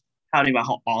we're just talking about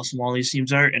how awesome all these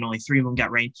teams are, and only 3 of them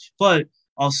got ranked. But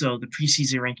also, the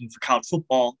preseason ranking for college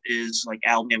football is like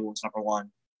Alabama was number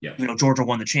 1. Yeah. You know, Georgia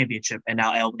won the championship, and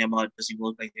now Alabama doesn't even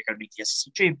look like they're going to make the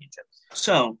SEC championship.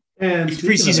 So these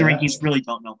preseason rankings really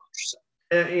don't know much. So.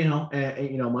 You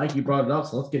know, Mike, you brought it up,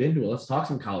 so let's get into it. Let's talk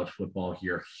some college football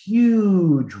here.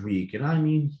 Huge week, and I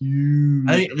mean huge.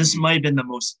 I think this might have been the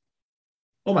most.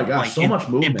 Oh my gosh, so much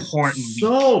movement.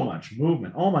 So much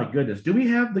movement. Oh my goodness. Do we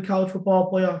have the college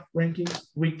football playoff rankings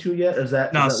week 2 yet? Is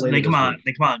that they come on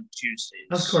Tuesdays.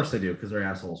 Of course they do, because they're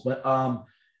assholes. But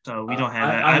so we don't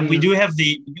have it. We do have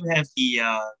the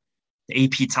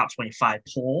AP top 25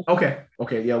 poll. Okay,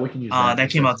 yeah, we can use that.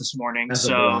 That came out this morning. As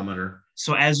a barometer.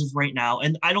 So as of right now,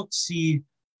 and I don't see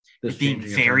it being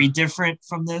very different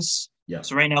from this. Yeah.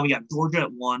 So right now we got Georgia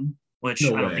at 1, which I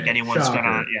don't think anyone's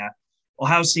gonna. Yeah.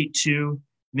 Ohio State 2,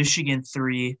 Michigan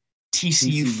 3,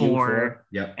 TCU 4,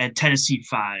 and Tennessee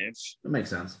 5. That makes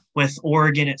sense. With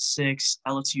Oregon at 6,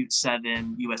 LSU at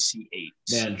 7, USC 8.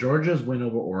 Man, Georgia's win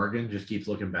over Oregon just keeps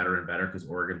looking better and better because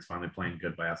Oregon's finally playing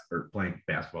good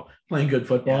playing good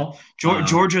football. Yeah.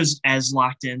 Georgia's as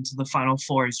locked into the Final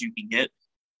Four as you can get.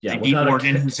 Yeah, they beat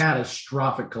Oregon, who's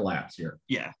catastrophic collapse here.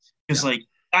 Yeah, because I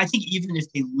think even if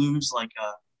they lose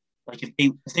if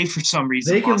they for some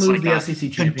reason they can lose the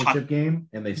SEC championship game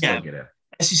and they still get it.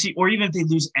 SEC, or even if they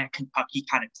lose at Kentucky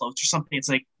kind of close or something, it's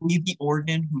like when you beat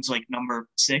Oregon, who's like number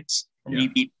 6, and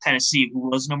you beat Tennessee, who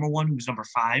was number 1, who's number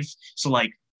 5. So like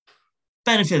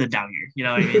benefit of the doubt here, you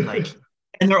know what I mean? Like,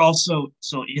 and they're also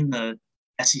in the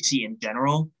SEC in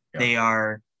general, they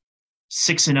are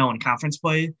 6-0 in conference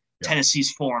play.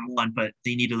 Tennessee's 4-1, but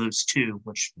they need to lose 2,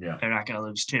 which they're not going to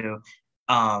lose 2.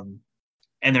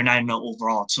 And they're 9-0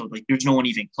 overall. So, like, there's no one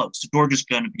even close. So, Georgia's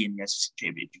going to be in the SEC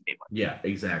championship game. Yeah,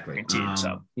 exactly.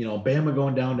 You know, Bama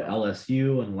going down to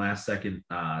LSU and last-second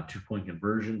 2-point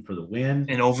conversion for the win.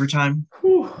 In overtime.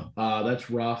 That's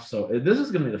rough. So, this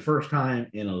is going to be the first time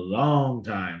in a long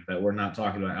time that we're not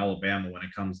talking about Alabama when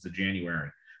it comes to January.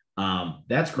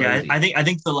 That's crazy. Yeah, I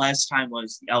think the last time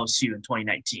was LSU in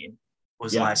 2019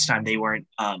 was the last time they weren't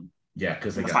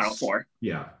because they got the Final Four.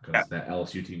 Yeah, because that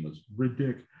LSU team was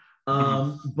ridiculous.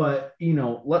 But you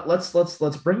know,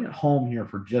 let's bring it home here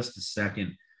for just a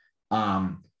second.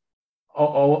 You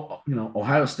know,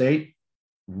 Ohio State,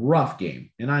 rough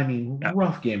game, and I mean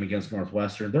rough game against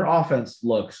Northwestern. Their offense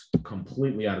looks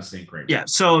completely out of sync right now. Yeah.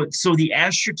 So the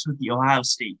asterisk with the Ohio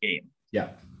State game,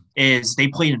 is they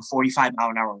played in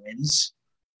 45-mile-an-hour winds.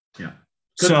 Yeah.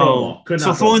 So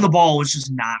throwing the ball was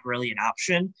just not really an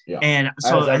option. Yeah. And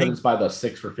so as evidenced by the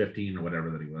 6 for 15 or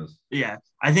whatever that he was. Yeah.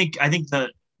 I think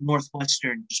the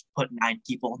Northwestern just put 9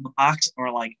 people in the box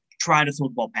or like try to throw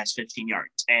the ball past 15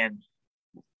 yards. And,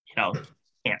 you know,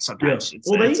 can't sometimes.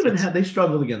 Yeah. They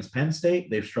struggled against Penn State.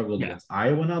 They've struggled against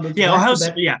Iowa now. Ohio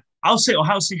State. Yeah, I'll say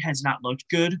Ohio State has not looked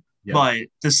good, but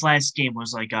this last game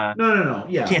was like no.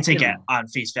 Yeah, can't take it on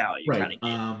face value. Right.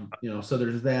 Kind of so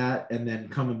there's that, and then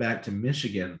coming back to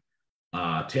Michigan,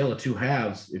 tale of two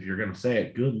halves. If you're going to say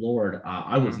it, good Lord,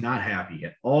 I was not happy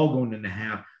at all going into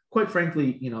half. Quite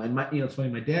frankly, and it's funny.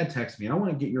 My dad texted me. I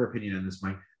want to get your opinion on this,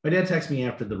 Mike. My dad texted me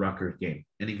after the Rutgers game,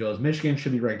 and he goes, "Michigan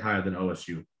should be ranked higher than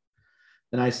OSU."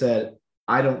 And I said,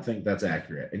 I don't think that's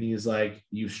accurate. And he's like,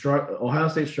 Ohio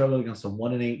State struggled against a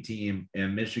 1-8 team,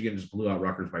 and Michigan just blew out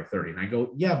Rutgers by 30. And I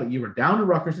go, yeah, but you were down to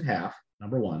Rutgers at half,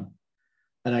 number one.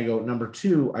 And I go, number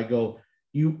two, I go,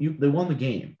 they won the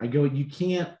game. I go,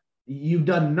 you've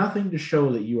done nothing to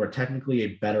show that you are technically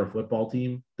a better football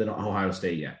team than Ohio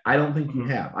State yet. I don't think you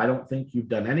have. I don't think you've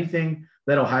done anything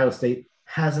that Ohio State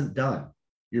hasn't done.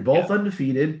 You're both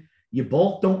undefeated. You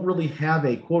both don't really have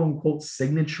a quote unquote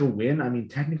signature win. I mean,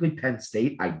 technically Penn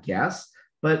State, I guess,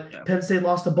 but Penn State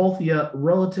lost to both of you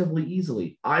relatively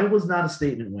easily. Iowa's not a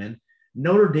statement win.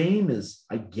 Notre Dame is,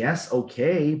 I guess,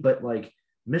 okay, but like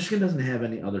Michigan doesn't have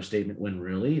any other statement win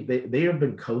really. They have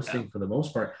been coasting for the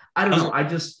most part. I don't know. I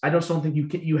just don't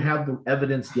think you have the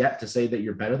evidence yet to say that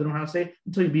you're better than Ohio State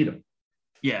until you beat them.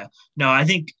 Yeah. No, I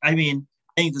think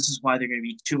this is why they're going to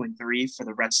be 2-3 for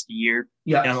the rest of the year.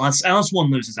 Yeah. Unless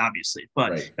one loses, obviously.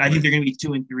 But I think they're going to be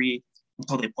 2-3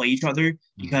 until they play each other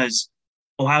because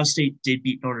Ohio State did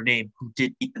beat Notre Dame, who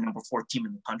did beat the number 4 team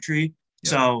in the country. Yeah.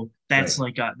 So that's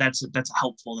that's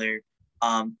helpful there.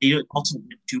 They also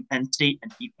went to Penn State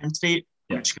and beat Penn State,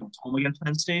 which goes home against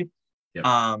Penn State.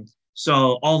 Yeah.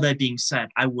 So all that being said,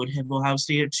 I would have Ohio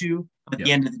State at 2. But at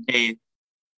the end of the day,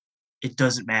 it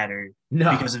doesn't matter. No.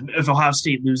 Because if Ohio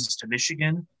State loses to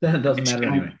Michigan, then it doesn't matter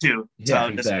anyway. Too. Yeah, so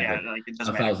exactly. It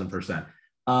doesn't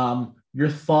 1,000%. Your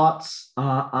thoughts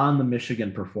on the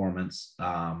Michigan performance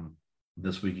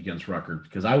this week against Rutgers?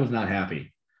 Because I was not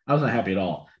happy. I was not happy at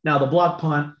all. Now, the block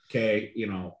punt, okay, it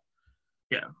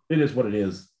is what it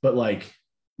is. But,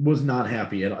 was not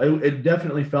happy. It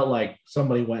definitely felt like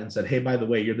somebody went and said, hey, by the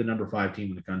way, you're the number 5 team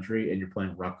in the country, and you're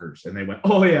playing Rutgers. And they went,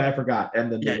 oh, yeah, I forgot.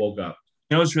 And then they woke up.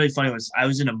 You know what's really funny was I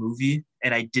was in a movie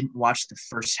and I didn't watch the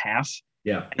first half.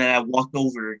 Yeah. And then I walked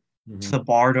over to the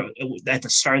bar at the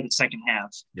start of the second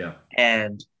half. Yeah.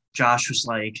 And Josh was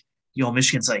like,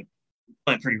 Michigan's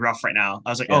playing pretty rough right now. I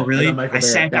was like, oh, really? I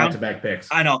sat down. Back-to-back picks.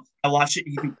 I know. I watched it.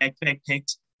 He threw back-to-back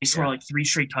picks. They scored 3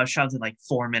 straight touchdowns in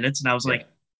 4 minutes. And I was like,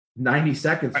 90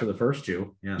 seconds for the first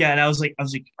 2. Yeah. Yeah. And I was like,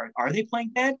 are they playing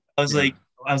bad? I was like,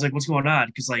 what's going on?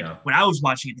 Because when I was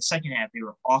watching it, the second half, they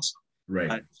were awesome.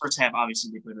 Right. First half,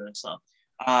 obviously, they put it in stuff.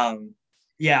 I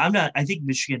think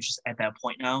Michigan's just at that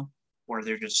point now where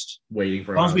they're just waiting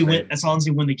for as long as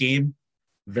we win the game.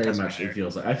 Very much it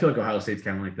feels like. I feel like Ohio State's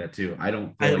kind of like that too. I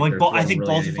don't feel I think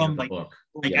both of them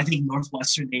I think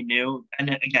Northwestern they knew, and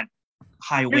then again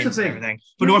high wins and everything.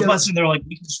 But Northwestern they're like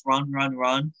we can just run.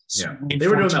 Yeah. They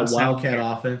were doing that wildcat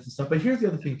offense and stuff. But here's the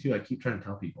other thing too. I keep trying to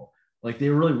tell people they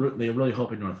were really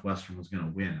hoping Northwestern was going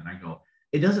to win, and I go,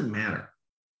 it doesn't matter.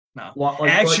 No,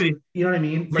 actually, you know what I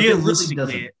mean.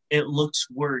 Realistically, it looks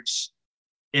worse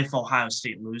if Ohio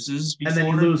State loses, and then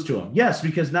you lose to them. Yes,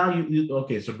 because now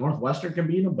so Northwestern can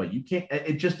beat them, but you can't.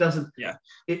 It just doesn't. Yeah.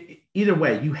 Either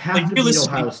way, you have to beat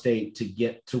Ohio State to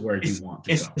get to where you want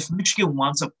to go. If Michigan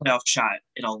wants a playoff shot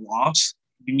in a loss,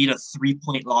 you need a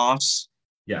 3-point loss.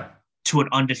 Yeah. To an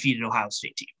undefeated Ohio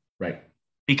State team. Right.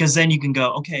 Because then you can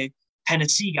go, okay,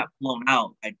 Tennessee got blown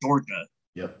out by Georgia.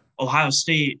 Yep. Ohio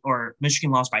State or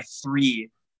Michigan lost by 3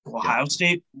 to Ohio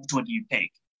State. Which one do you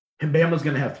take? And Bama's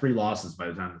going to have 3 losses by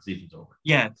the time the season's over.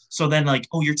 Yeah. So then,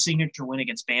 your signature win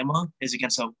against Bama is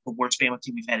against the worst Bama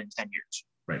team we've had in 10 years.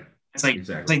 Right. It's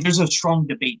exactly. There's a strong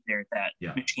debate there that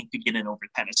Michigan could get in over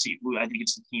Tennessee. I think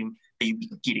it's the team that you'd be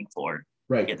competing for.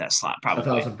 Right. Get that slot,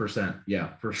 probably. 1,000%. Yeah,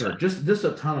 for sure. Just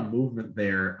a ton of movement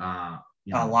there. A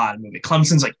lot of movement.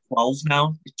 Clemson's 12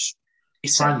 now.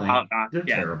 Finally, they're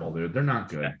terrible, dude. They're not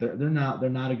good. They're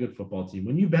not a good football team.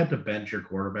 When you have to bench your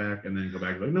quarterback and then go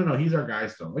back no, he's our guy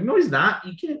still. No, he's not.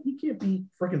 You can't beat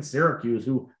freaking Syracuse,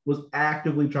 who was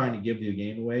actively trying to give the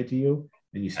game away to you,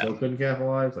 and you still couldn't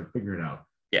capitalize. Figure it out.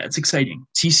 Yeah, it's exciting.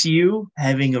 TCU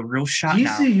having a real shot.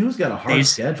 TCU's got a hard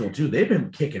schedule too. They've been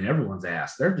kicking everyone's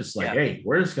ass. They're just hey,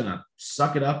 we're just gonna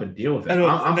suck it up and deal with it.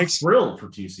 I'm thrilled for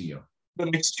TCU. The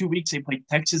next 2 weeks they play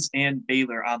Texas and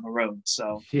Baylor on the road.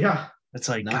 So yeah. It's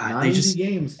not easy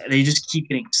games. They just keep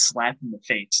getting slapped in the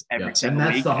face every single week.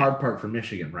 And that's the hard part for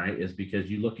Michigan, right? Is because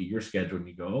you look at your schedule and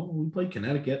you go, oh, we played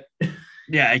Connecticut.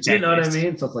 Yeah, exactly. You know what I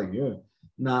mean? So it's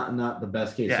not the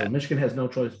best case. Yeah. So Michigan has no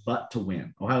choice but to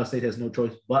win. Ohio State has no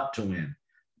choice but to win.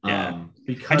 Yeah.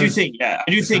 Because I do think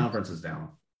the conference is down.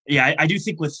 Yeah, I do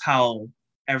think with how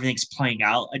everything's playing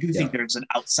out, I do think Yeah. there's an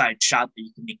outside shot that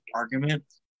you can make the argument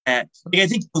that I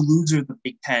think the loser of the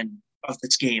Big Ten of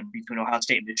this game between Ohio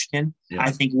State and Michigan,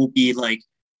 I think will be like,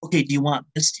 okay, do you want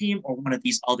this team or one of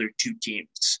these other two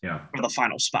teams for the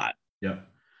final spot? Yeah.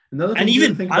 Another thing and even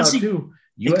to think honestly, about too,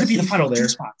 it could be the USC's final still two there.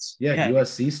 spots. Yeah,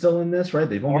 USC's still in this, right?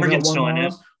 They've only Oregon's got one still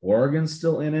loss. Oregon's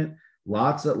still in it.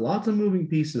 Lots of moving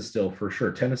pieces still for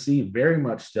sure. Tennessee very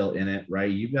much still in it,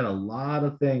 right? You've got a lot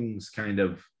of things kind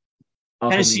of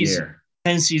up in the air.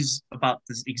 Tennessee's about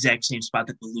the exact same spot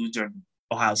that the loser of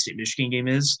Ohio State Michigan game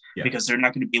is, because they're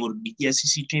not going to be able to beat the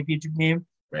SEC championship game.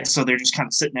 Right. So they're just kind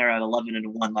of sitting there at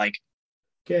 11-1, like,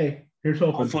 okay, here's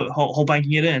hoping. Hope I can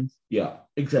get in. Yeah,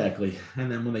 exactly.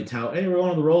 And then when they tout, hey, we're going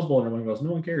to the Rose Bowl, and everyone goes,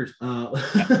 no one cares. Real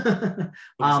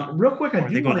quick, I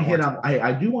do want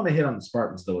to hit on the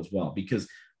Spartans though as well, because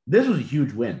this was a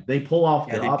huge win. They pull off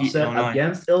the upset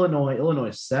against Illinois.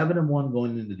 Illinois 7-1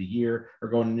 going into the year, or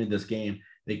going into this game.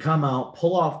 They come out,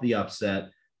 pull off the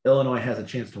upset. Illinois has a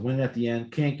chance to win at the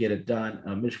end, can't get it done.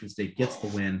 Michigan State gets the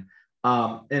win.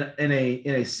 In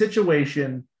a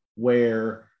situation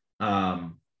where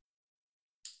Mel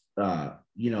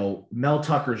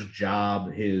Tucker's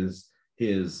job, his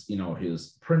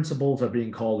principles are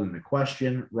being called into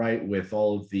question, right? With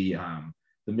all of the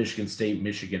Michigan State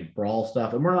Michigan brawl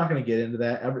stuff, and we're not going to get into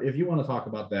that. If you want to talk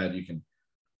about that, you can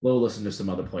listen to some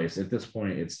other place. At this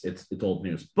point, it's old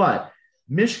news. But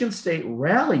Michigan State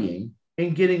rallying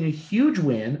and getting a huge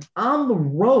win on the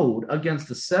road against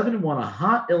the 7-1, a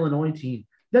hot Illinois team.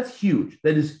 That's huge.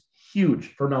 That is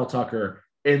huge for Mel Tucker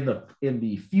in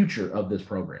the future of this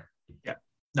program. Yeah.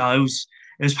 No, it was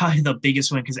probably the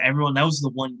biggest win, because that was the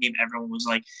one game everyone was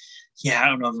like, yeah, I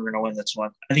don't know if we're going to win this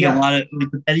one. I think a lot of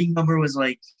the betting number was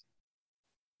like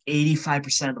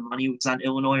 85% of the money was on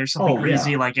Illinois or something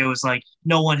crazy. Yeah. Like, it was like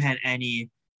no one had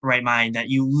any right mind that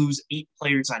you lose 8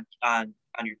 players on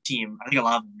your team. I think a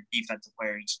lot of them are defensive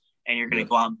players, and you're going to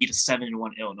go out and beat a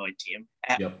 7-1 Illinois team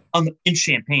in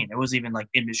Champaign. It wasn't even like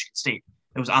in Michigan State.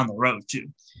 It was on the road too.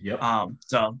 Yep.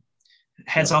 So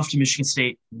hats off to Michigan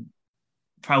State.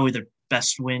 Probably their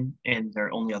best win and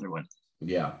their only other win.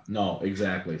 Yeah, no,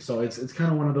 exactly. So it's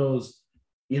kind of one of those,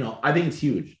 I think it's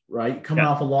huge, right? Coming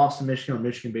off a loss to Michigan, where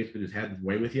Michigan basically just had his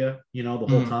way with you, the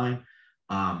whole time.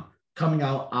 Coming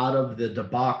out of the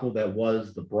debacle that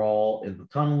was the brawl in the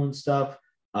tunnel and stuff.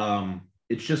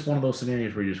 It's just one of those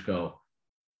scenarios where you just go,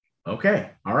 okay,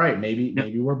 all right, maybe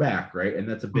we're back, right? And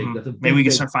that's a big, maybe we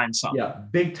can start finding something. Yeah,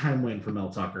 big time win for Mel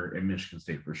Tucker and Michigan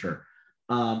State for sure.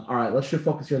 All right, let's shift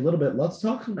focus here a little bit. Let's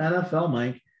talk some NFL,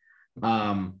 Mike.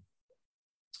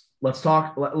 Let's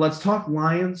talk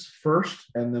Lions first,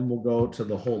 and then we'll go to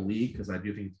the whole league, because I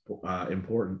do think it's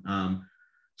important.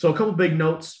 So a couple big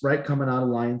notes, right, coming out of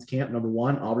Lions camp. Number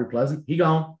one, Aubrey Pleasant, he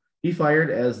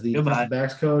fired as the defensive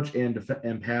backs coach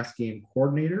and pass game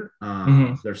coordinator.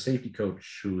 Their safety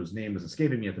coach, whose name is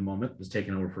escaping me at the moment, is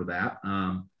taking over for that.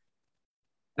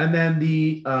 And then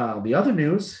the other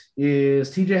news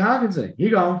is TJ Hockenson.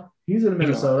 He's in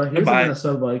Minnesota. He's a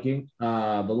Minnesota Viking.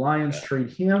 The Lions trade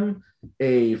him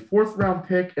a 4th round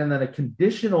pick and then a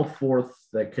conditional 4th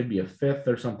that could be a 5th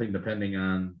or something, depending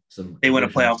on some. They win a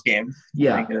playoff game.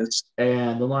 Yeah.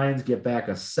 And the Lions get back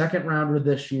a 2nd rounder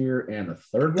this year and a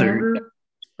 3rd rounder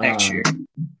next year. And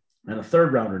a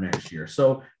 3rd rounder next year.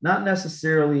 So not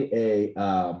necessarily a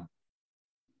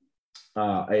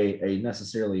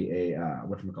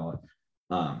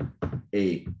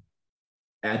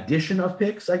addition of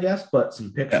picks, I guess, but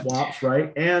some pick swaps,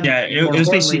 right? And it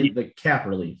was basically the cap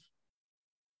relief.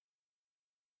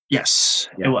 Yes,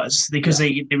 it was, because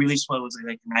they released what was it,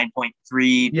 like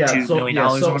 $9.32 million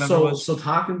or whatever it was. So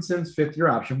Hawkinson's 5th-year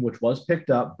option, which was picked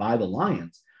up by the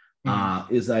Lions,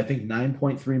 is I think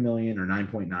 $9.3 million or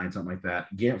 9.9, something like that,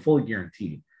 fully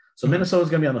guaranteed. So Minnesota's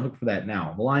going to be on the hook for that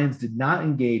now. The Lions did not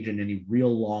engage in any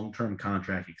real long-term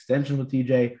contract extension with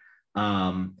TJ.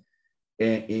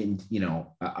 It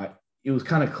was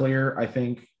kind of clear, I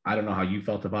think. I don't know how you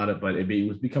felt about it, but it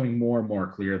was becoming more and more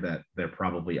clear that they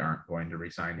probably aren't going to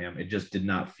re-sign him. It just did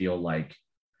not feel like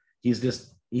he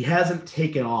hasn't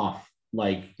taken off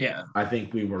like I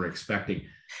think we were expecting.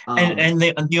 And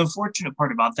the unfortunate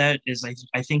part about that is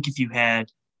I think if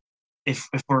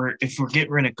we're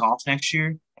getting rid of Goff next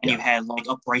year and you had like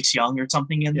a Bryce Young or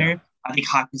something in there, I think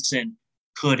Hockenson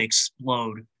could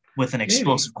explode with an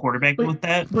explosive quarterback with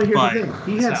that. But here's the thing.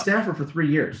 He had Stafford for 3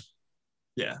 years.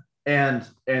 Yeah. And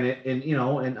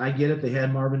I get it. They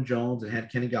had Marvin Jones and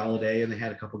had Kenny Golladay and they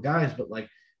had a couple guys, but like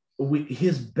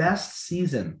his best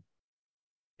season,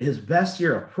 his best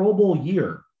year, a Pro Bowl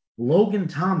year, Logan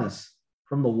Thomas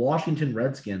from the Washington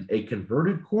Redskins, a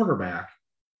converted quarterback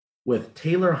with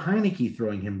Taylor Heineke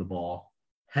throwing him the ball,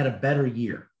 had a better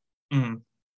year. Mm-hmm.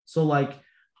 So, like,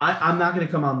 I'm not going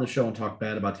to come on the show and talk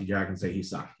bad about T.J. Hawkins and say he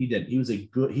sucked. He did. He is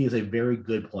a very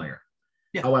good player.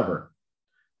 Yeah. However,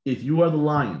 if you are the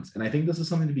Lions, and I think this is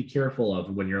something to be careful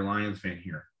of when you're a Lions fan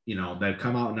here, that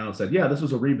come out now and said, yeah, this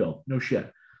was a rebuild. No shit.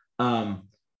 Are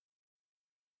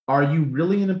you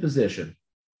really in a position,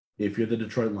 if you're the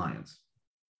Detroit Lions,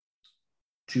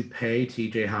 to pay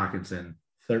T.J. Hawkinson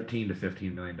 $13 to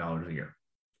 $15 million a year?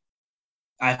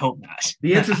 I hope not.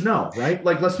 The answer is no, right?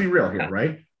 Like, let's be real here,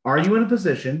 right? Are you in a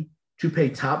position to pay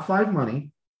top 5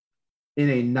 money in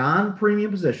a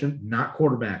non-premium position, not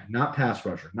quarterback, not pass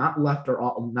rusher, not left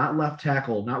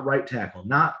tackle, not right tackle,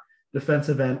 not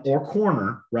defensive end or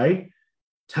corner, right?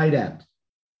 Tight end.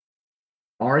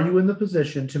 Are you in the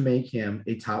position to make him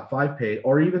a top 5 paid,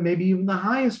 or maybe even the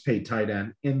highest paid tight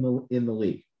end in the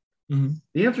league? Mm-hmm.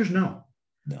 The answer is no.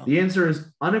 The answer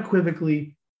is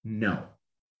unequivocally no.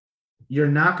 You're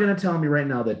not going to tell me right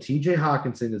now that T.J.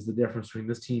 Hawkinson is the difference between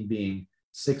this team being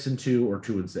 6-2 or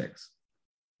 2-6.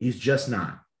 He's just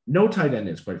not. No tight end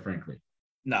is, quite frankly.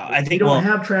 No, I think you don't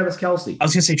have Travis Kelce. I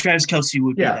was going to say Travis Kelce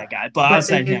would be that guy, but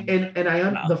outside him,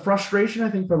 the frustration I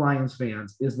think for Lions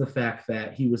fans is the fact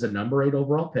that he was a number 8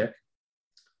 overall pick,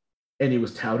 and he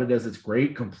was touted as this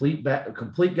great complete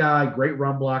guy, great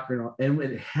run blocker, and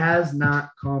it has not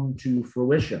come to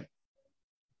fruition.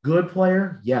 Good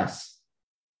player, yes.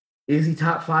 Is he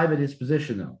top 5 at his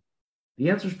position, though? The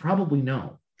answer is probably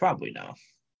no. Probably no.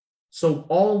 So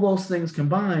all those things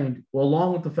combined,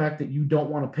 along with the fact that you don't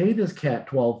want to pay this cat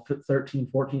 $12,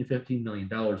 $13, $14, $15 million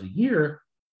a year,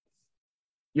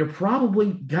 you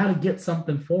probably got to get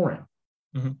something for him.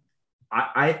 Mm-hmm.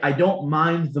 I don't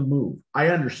mind the move. I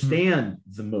understand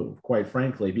the move, quite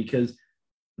frankly, because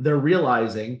they're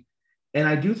realizing, and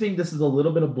I do think this is a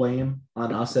little bit of blame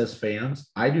on us as fans.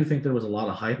 I do think there was a lot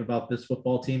of hype about this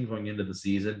football team going into the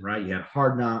season, right? You had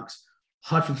Hard Knocks.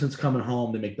 Hutchinson's coming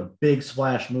home. They make the big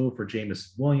splash move for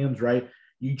Jameson Williams, right?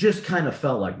 You just kind of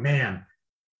felt like, man,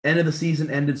 end of the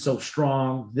season ended so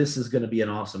strong. This is going to be an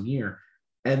awesome year.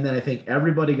 And then I think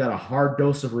everybody got a hard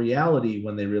dose of reality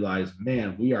when they realized,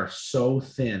 man, we are so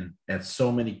thin at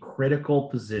so many critical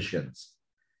positions.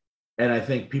 And I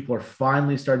think people are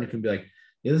finally starting to be like,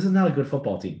 yeah, this is not a good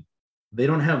football team. They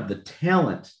don't have the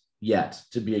talent yet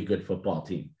to be a good football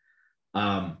team.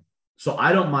 So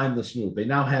I don't mind this move. They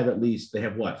now have they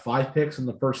have 5 picks in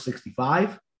the first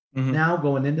 65 now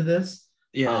going into this.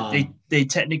 Yeah, they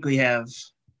technically have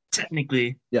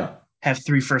 3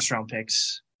 first-round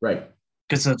picks. Right.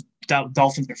 Because the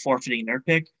Dolphins are forfeiting their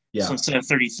pick. Yeah. So instead of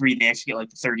 33, they actually get like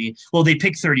the 30. Well, they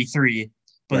pick 33,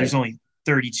 but there's only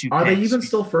 32 Are picks. they even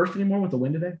still first anymore with the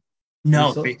win today?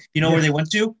 No. You know where they went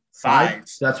to? 5.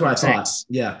 That's what I thought.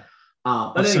 Yeah.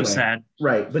 But That's anyway, so sad.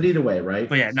 Right. But either way, right?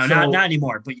 But yeah, no, not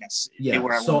anymore. But yes.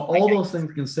 Yeah. So all those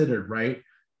things considered, right?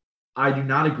 I do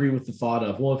not agree with the thought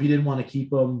of, well, if you didn't want to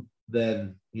keep him,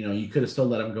 then, you could have still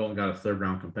let him go and got a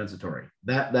 3rd-round compensatory.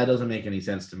 That doesn't make any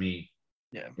sense to me.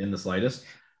 Yeah. In the slightest.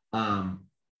 I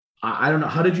don't know.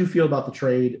 How did you feel about the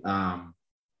trade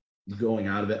going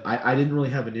out of it? I didn't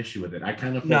really have an issue with it. I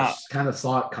kind of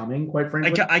saw it coming, quite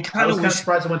frankly. I was kind of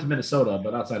surprised it went to Minnesota,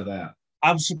 but outside of that.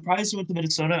 I was surprised it went to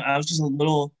Minnesota. I was just a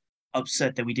little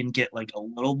upset that we didn't get like a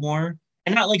little more.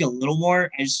 And not like a little more.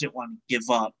 I just didn't want to give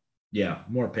up. Yeah,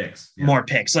 more picks. Yeah. More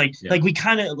picks. Like we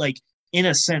kind of in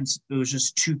a sense, it was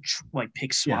just 2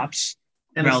 pick swaps.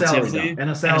 Yeah. And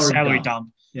a salary dump.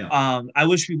 Yeah. I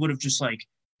wish we would have just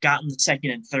gotten the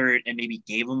 2nd and 3rd and maybe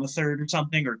gave them a 3rd or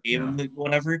something, or gave them the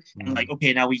whatever. And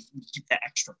okay, now we keep that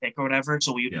extra pick or whatever.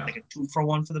 So we like a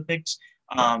 2-for-1 for the picks.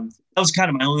 That was kind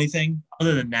of my only thing.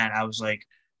 Other than that, I was like,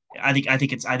 I think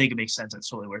it makes sense. It's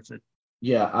totally worth it.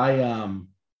 Yeah. I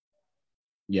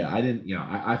didn't,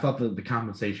 I thought the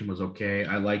compensation was okay.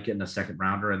 I like getting a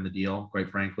 2nd-rounder in the deal, quite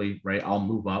frankly, right? I'll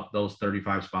move up those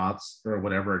 35 spots or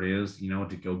whatever it is,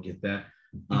 to go get that.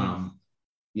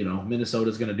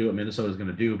 Minnesota's going to do what Minnesota's going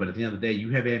to do, but at the end of the day,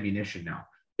 you have ammunition now.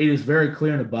 It is very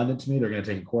clear and abundant to me they're going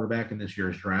to take a quarterback in this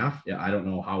year's draft. Yeah, I don't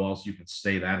know how else you can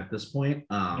say that at this point.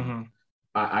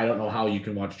 I don't know how you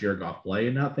can watch Jared Goff play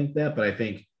and not think that, but I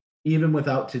think even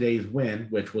without today's win,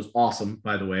 which was awesome,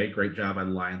 by the way, great job by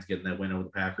the Lions getting that win over the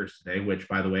Packers today, which,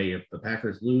 by the way, if the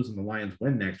Packers lose and the Lions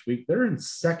win next week, they're in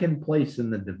 2nd place in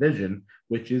the division,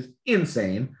 which is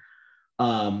insane.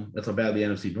 That's how bad the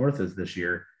NFC North is this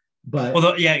year. But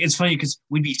it's funny because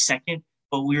we'd be 2nd,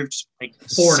 but we were just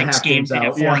 4.5 games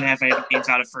out. 4.5 games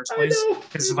out of 1st place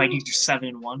because the Vikings are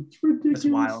 7-1. It's ridiculous.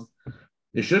 That's wild.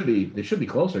 They should be. They should be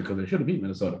closer because they should have beat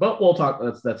Minnesota. But we'll talk.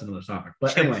 That's another topic.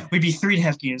 But anyway, we'd be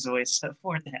 3.5 games away, so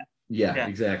 4.5. Yeah,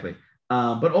 exactly.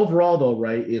 But overall, though,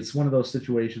 right? It's one of those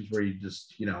situations where you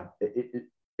just,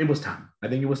 it was time. I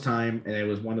think it was time, and it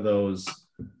was one of those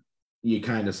you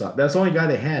kind of saw. That's the only guy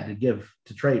they had to give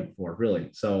to trade for, really.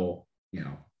 So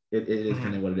it is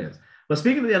kind of what it is. But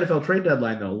speaking of the NFL trade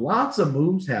deadline, though, lots of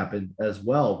moves happened as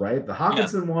well, right? The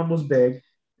Hockenson one was big.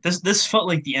 This felt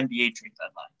like the NBA trade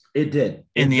deadline. It did.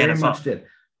 It very much did.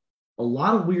 A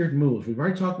lot of weird moves. We've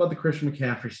already talked about the Christian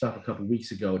McCaffrey stuff a couple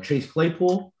weeks ago. Chase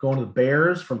Claypool going to the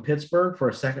Bears from Pittsburgh for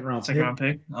a second-round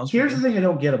pick. Here's the thing I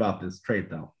don't get about this trade,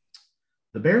 though.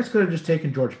 The Bears could have just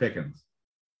taken George Pickens.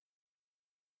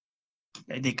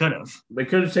 They could have. They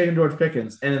could have taken George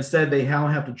Pickens, and instead they now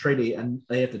have to trade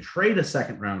a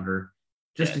second-rounder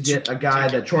just to get a guy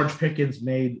that George Pickens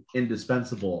made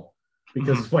indispensable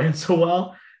because he's playing so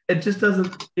well. It just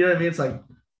doesn't, you know what I mean? It's like a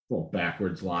little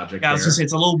backwards logic. Yeah, I was going to say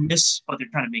it's a little miss, but they're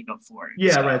trying to make up for it.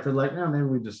 Yeah, right. They're like, maybe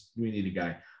we need a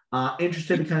guy.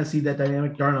 Interested to kind of see that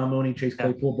dynamic. Darnell Mooney, Chase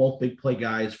Claypool, both big play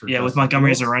guys. With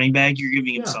Montgomery as a running back, you're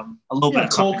giving him a little bit of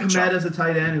Cole Kmet as a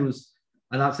tight end who's,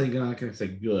 I'm not going to say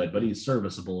good, but he's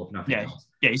serviceable if nothing else.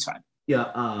 Yeah, he's fine.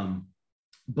 Yeah,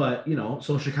 but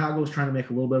so Chicago's trying to make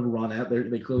a little bit of a run at.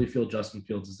 They clearly feel Justin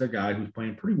Fields is their guy who's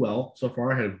playing pretty well so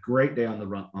far. I had a great day on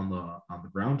the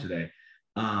ground today.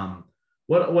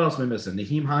 What else am I missing?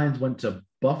 Nyheim Hines went to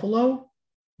Buffalo.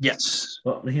 Yes.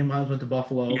 Well, Nyheim Hines went to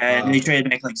Buffalo. Yeah, and they traded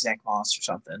back like Zach Moss or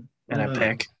something and a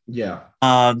pick. Yeah.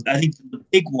 I think the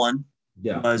big one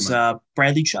was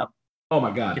Bradley Chubb. Oh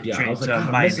my God! Yeah, I was like,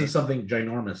 I'm missing something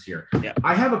ginormous here. Yeah.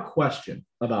 I have a question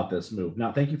about this move.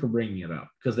 Now, thank you for bringing it up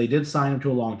because they did sign him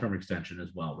to a long-term extension as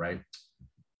well, right?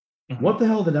 Mm-hmm. What the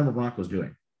hell are the Denver Broncos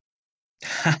doing?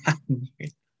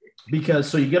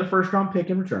 Because you get a first-round pick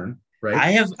in return,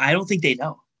 right? I don't think they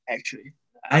know actually.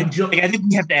 I think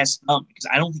we have to ask them because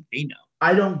I don't think they know.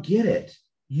 I don't get it.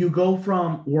 You go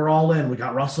from we're all in, we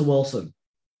got Russell Wilson,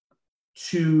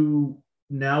 to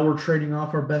now we're trading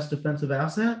off our best defensive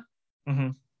asset. Mm-hmm.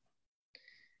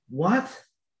 What?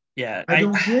 Yeah, I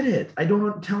don't get it. I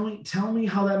don't tell me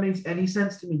how that makes any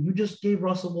sense to me. You just gave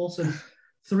Russell Wilson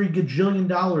 $3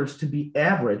 gajillion to be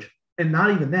average, and not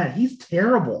even that. He's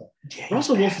terrible. Yeah,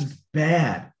 Russell Wilson's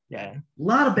bad. Yeah, a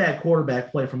lot of bad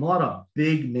quarterback play from a lot of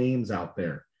big names out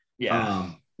there. Yeah.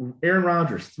 Aaron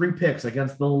Rodgers, 3 picks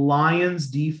against the Lions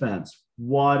defense.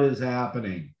 What is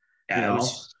happening? Yeah,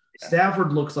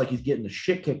 Stafford looks like he's getting the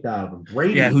shit kicked out of him.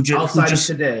 Brady, outside of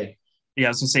today. Yeah, I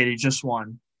was gonna say they just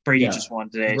won. Brady just won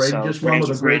today. Brady just won with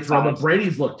a great throw, but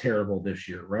Brady's looked terrible this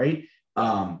year, right?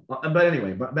 But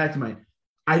anyway, back to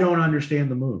I don't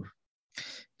understand the move.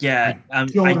 Yeah, I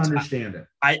don't understand it.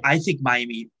 I think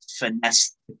Miami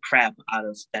finessed the crap out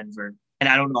of Denver, and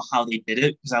I don't know how they did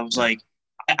it because I was like,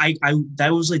 I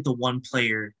that was like the one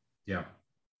player. Yeah,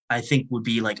 I think would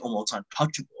be like almost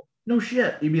untouchable. No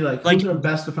shit, you'd be like who's our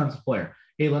best defensive player?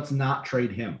 Hey, let's not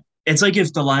trade him. It's like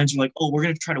if the Lions were like, oh, we're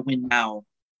going to try to win now.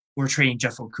 We're trading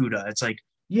Jeff Okudah. It's like,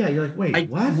 yeah, you're like, wait,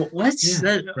 what? What's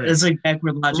that? Right. It's like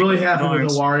backward logic. What really happened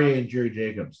with Awari and Jerry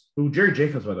Jacobs, Jerry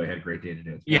Jacobs, by the way, had a great day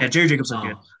today. Yeah, Jerry Jacobs looked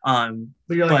good.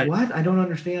 But you're like, what? I don't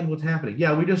understand what's happening.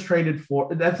 Yeah, we just traded for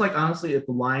 – that's like, honestly, if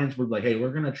the Lions were like, hey,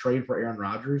 we're going to trade for Aaron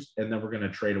Rodgers, and then we're going to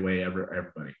trade away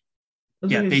everybody.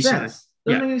 Doesn't make any sense.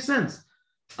 Doesn't make any sense.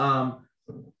 On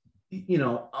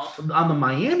the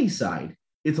Miami side,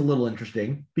 it's a little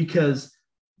interesting because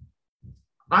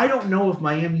I don't know if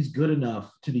Miami's good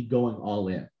enough to be going all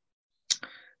in.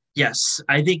 Yes,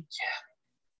 I think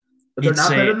they're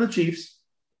not better than the Chiefs.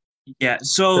 Yeah,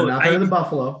 so they're not better than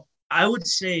Buffalo. I would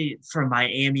say for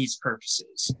Miami's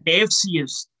purposes, AFC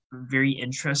is very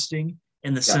interesting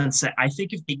in the sense that I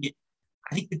think if the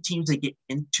teams that get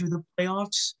into the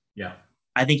playoffs,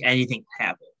 I think anything can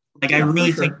happen. Like I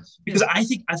really think because I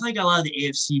think a lot of the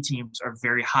AFC teams are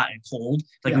very hot and cold.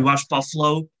 Like we watched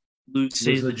Buffalo lose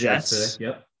to the Jets.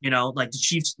 Yep. Like the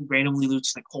Chiefs randomly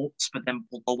lose to the Colts, but then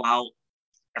will blow out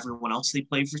everyone else they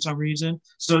play for some reason.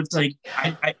 So it's like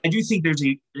I do think there's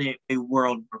a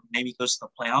world where Miami goes to the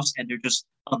playoffs and they're just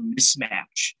a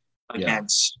mismatch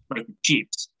against like the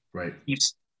Chiefs. Right.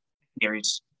 Chiefs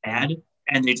is bad,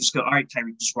 and they just go, all right,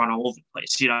 Tyreek, just run all over the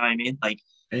place. You know what I mean? Like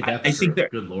I think they're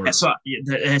good Lord. So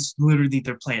that's literally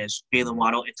their plan is Jalen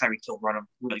Waddle and Tyreek Hill run them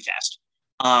really fast.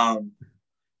 I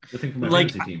think for my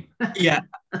team. Yeah,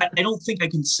 I don't think I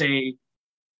can say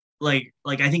like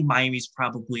I think Miami's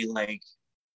probably like.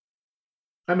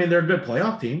 I mean, they're a good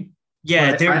playoff team.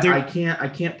 Yeah, I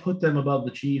can't put them above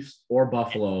the Chiefs or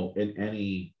Buffalo in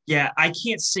any. Yeah, I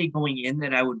can't say going in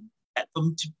that I would bet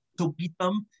them to beat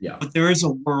them. Yeah, but there is a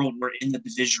world where in the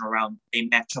division round they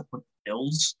match up with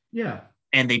Bills. Yeah.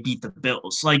 And they beat the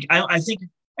Bills. Like, I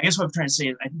guess what I'm trying to say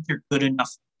is I think they're good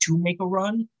enough to make a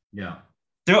run. Yeah.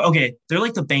 They're okay. They're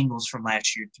like the Bengals from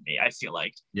last year to me, I feel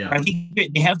like. Yeah. I think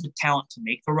they have the talent to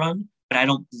make the run, but I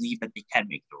don't believe that they can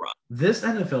make the run. This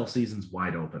NFL season's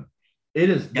wide open. It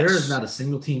is. Yes. There is not a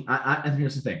single team. And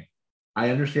here's the thing. I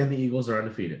understand the Eagles are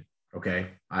undefeated. Okay.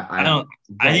 I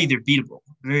think they're beatable.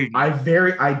 Very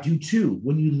beatable. I do too.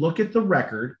 When you look at the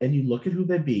record and you look at who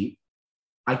they beat,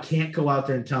 I can't go out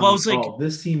there and tell me,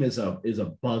 this team is a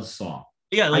buzzsaw.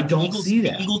 Yeah, like I don't see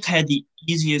that. The Eagles had the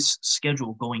easiest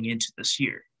schedule going into this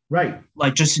year. Right.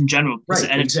 Like just in general, because right,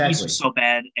 the NFC exactly. East was so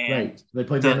bad, and right. They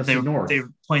played the NFC North. They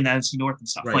were playing the NFC North and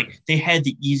stuff. Right. Like they had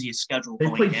the easiest schedule. They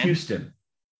played Houston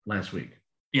last week.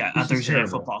 Yeah, on Thursday Night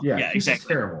Football. Yeah,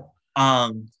 exactly. Terrible.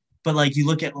 But like you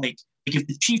look at like if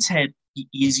the Chiefs had the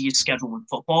easiest schedule in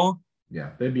football, yeah,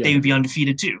 they would be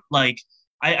undefeated too. Like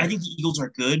I think the Eagles are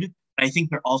good. I think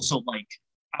they're also like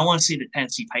I want to say the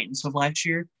Tennessee Titans of last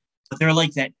year, but they're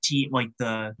like that team, like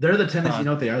they're the Tennessee. You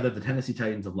know what they are? They're the Tennessee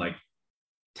Titans of like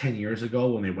 10 years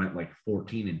ago when they went like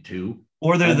 14-2.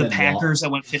 Or they're the Packers that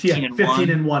went 15-1.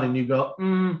 15-1, and you go,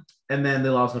 and then they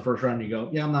lost in the first round. And you go,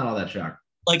 yeah, I'm not all that shocked.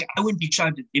 Like I wouldn't be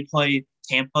shocked if they play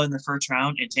Tampa in the first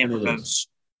round and Tampa goes.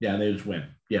 Yeah, they just win.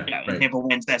 Yeah, right. And Tampa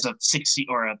wins as a 6 seed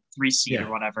or a 3 seed or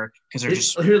whatever because they're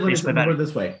just. Here, let me put it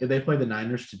this way: if they play the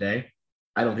Niners today,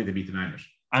 I don't think they beat the Niners.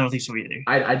 I don't think so either.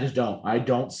 I just don't. I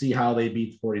don't see how they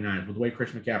beat the 49ers. With the way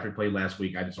Christian McCaffrey played last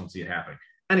week, I just don't see it happening.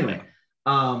 Anyway.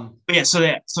 But yeah, so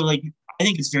like I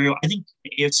think the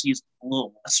AFC is a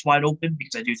little less wide open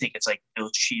because I do think it's like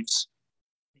those Chiefs.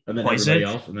 And then everybody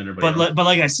else. But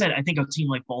like I said, I think a team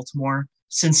like Baltimore,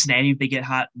 Cincinnati, if they get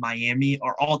hot, Miami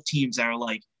are all teams that are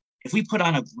like, if we put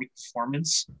on a great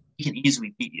performance, we can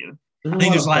easily beat you.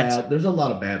 There's a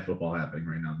lot of bad football happening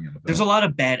right now in the NFL. There's a lot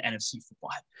of bad NFC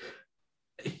football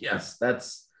happening. Yes,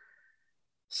 that's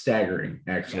staggering,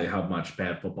 actually, how much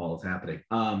bad football is happening.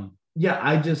 Yeah,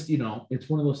 I just, it's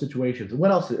one of those situations. What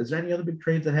else? Is there any other big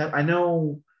trades that have? I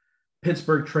know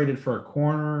Pittsburgh traded for a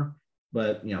corner,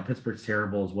 but, Pittsburgh's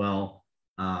terrible as well.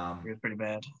 It's pretty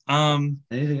bad.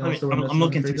 Anything else? I'm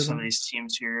looking through some of these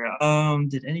teams here.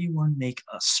 Did anyone make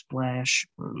a splash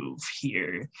move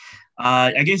here?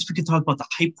 I guess we could talk about the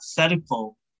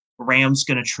hypothetical Rams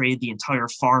going to trade the entire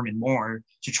farm and more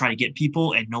to try to get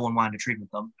people, and no one wanted to trade with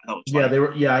them. Yeah, they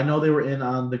were. Yeah, I know they were in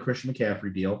on the Christian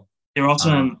McCaffrey deal. They were also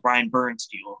in the Brian Burns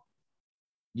deal.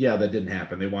 Yeah, that didn't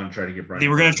happen. They wanted to try to get Brian. They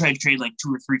were going to try to trade like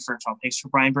 2 or 3 first-round picks for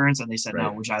Brian Burns, and they said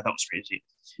no, which I thought was crazy.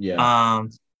 Yeah.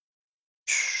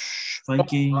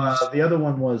 Vikings. The other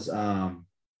one was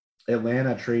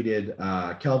Atlanta traded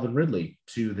Calvin Ridley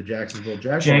to the Jacksonville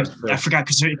Jaguars. I forgot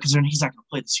because he's not going to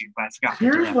play this year, but I forgot.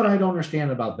 Here's what I don't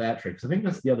understand about that trade, because I think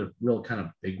that's the other real kind of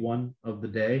big one of the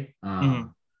day.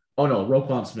 Oh no,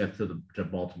 Roquan Smith to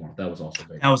Baltimore. That was also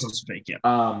big. That was also big, yeah.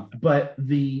 But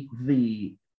the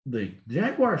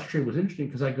Jaguars trade was interesting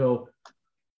because I go,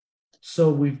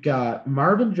 so we've got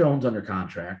Marvin Jones under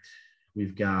contract.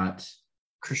 We've got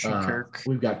Christian Kirk.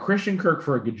 We've got Christian Kirk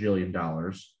for $1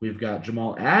 gajillion. We've got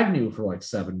Jamal Agnew for like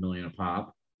 $7 million a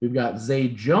pop. We've got Zay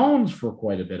Jones for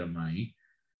quite a bit of money.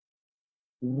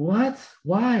 What?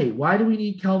 Why? Why do we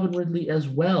need Calvin Ridley as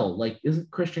well? Like,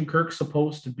 isn't Christian Kirk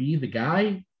supposed to be the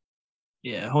guy?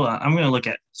 Yeah, hold on. I'm going to look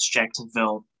at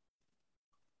Jacksonville,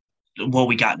 what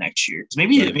we got next year.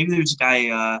 Maybe there's a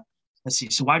guy, let's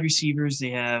see. So wide receivers, they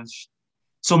have –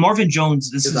 so Marvin Jones,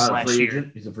 this is last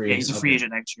year. He's a free agent. Yeah, he's a free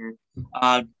agent next year.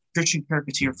 Christian Kirk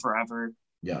is here forever.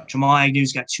 Yeah. Jamal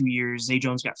Agnew's got 2 years. Zay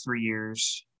Jones got 3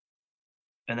 years.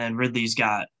 And then Ridley's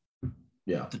got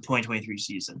the 2023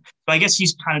 season. So I guess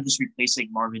he's kind of just replacing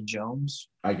Marvin Jones.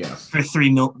 I guess. For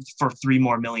 $3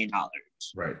 more million.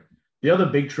 Right. The other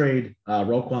big trade,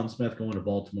 Roquan Smith going to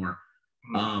Baltimore.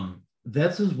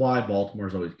 This is why Baltimore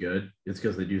is always good. It's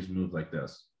because they do some moves like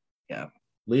this. Yeah.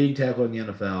 Leading tackle in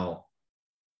the NFL.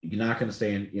 You're not going to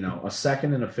stay in, a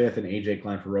second and a fifth in AJ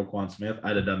Klein for Roquan Smith.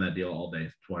 I'd have done that deal all day,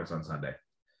 twice on Sunday.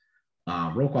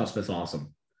 Roquan Smith's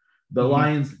awesome. The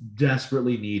Lions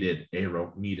desperately need a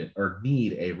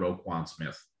Roquan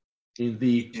Smith in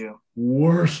the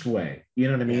worst way. You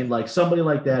know what I mean? Like somebody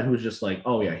like that who's just like,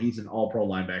 oh yeah, he's an all-pro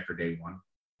linebacker day one.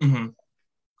 Mm-hmm.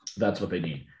 That's what they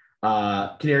need.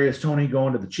 Kadarius Toney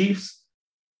going to the Chiefs.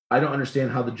 I don't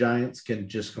understand how the Giants can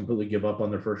just completely give up on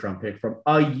their first-round pick from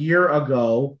a year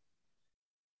ago.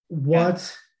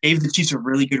 What? Gave the Chiefs a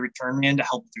really good return man to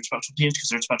help with their special teams because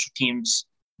their special teams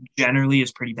generally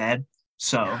is pretty bad.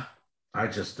 So I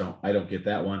don't get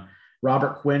that one.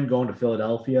 Robert Quinn going to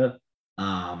Philadelphia.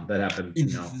 That happened.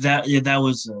 That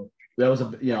was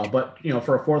but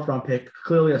for a 4th-round pick,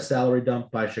 clearly a salary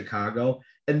dump by Chicago.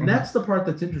 And that's the part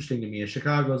that's interesting to me. Is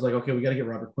Chicago's like, okay, we got to get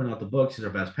Robert Quinn out the books. He's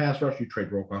our best pass rush. You trade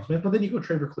Roquan Smith, but then you go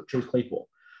trade for Chase Claypool.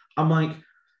 I'm like,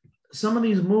 some of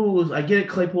these moves, I get it.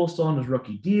 Claypool's still on his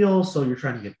rookie deal, so you're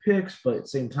trying to get picks, but at the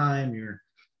same time, you're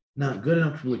not good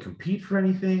enough to really compete for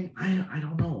anything. I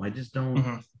don't know. I just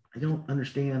don't. I don't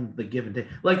understand the give and take.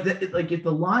 Like if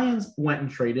the Lions went and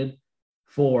traded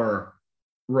for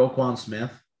Roquan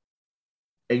Smith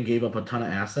and gave up a ton of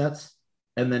assets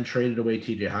and then traded away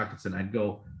TJ Hockenson, I'd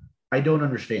go, I don't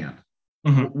understand.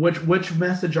 Which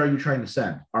message are you trying to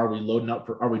send? Are we loading up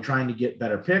are we trying to get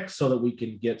better picks so that we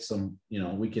can get some,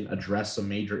 we can address some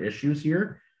major issues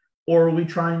here? Or are we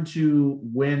trying to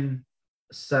win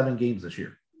 7 games this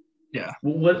year? Yeah.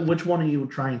 Which one are you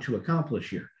trying to accomplish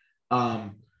here?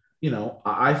 I'm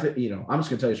just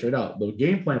gonna tell you straight out, the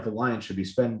game plan for the Lions should be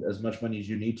spend as much money as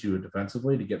you need to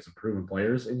defensively to get some proven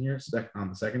players in here on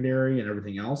the secondary and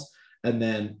everything else. And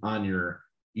then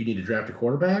you need to draft a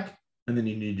quarterback, and then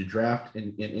you need to draft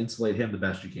and insulate him the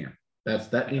best you can.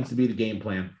 That needs to be the game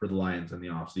plan for the Lions in the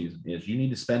offseason, is you need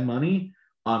to spend money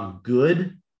on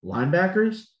good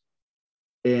linebackers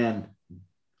and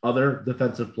other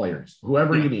defensive players,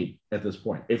 whoever you need at this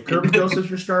point. If Kirby Joseph's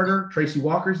your starter, Tracy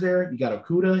Walker's there, you got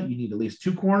Okudah, you need at least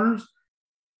 2 corners,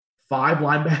 5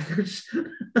 linebackers.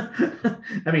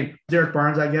 I mean, Derek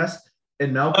Barnes, I guess,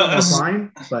 and Malcolm are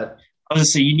fine, but I was gonna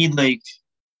say you need like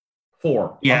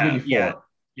 4. Yeah, I'll give you 4.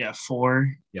 Yeah,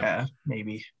 4. Yeah,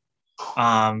 maybe.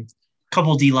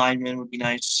 Couple D linemen would be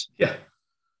nice. Yeah.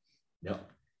 Yep.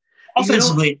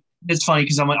 Offensively, it's funny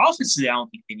because I'm like, offensively, I don't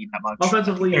think they need that much.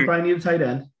 Offensively, you probably need a tight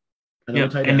end.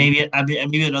 And maybe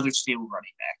another stable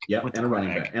running back. Yeah, and a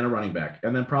running back.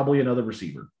 And then probably another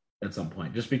receiver at some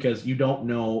point, just because you don't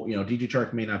know, DJ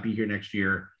Chark may not be here next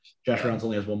year. Josh Reynolds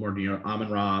only has one more year.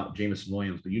 Amon-Ra, Jameson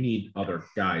Williams, but you need other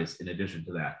guys in addition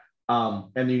to that.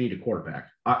 And you need a quarterback.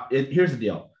 Here's the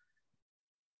deal.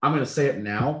 I'm going to say it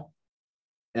now,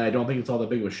 and I don't think it's all that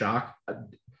big of a shock.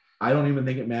 I don't even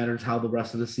think it matters how the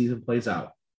rest of the season plays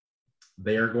out.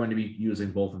 They are going to be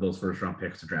using both of those first-round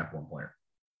picks to draft one player.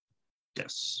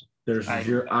 Yes.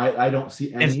 I don't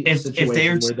see any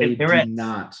situation where they do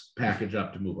not package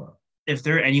up to move up. If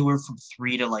they're anywhere from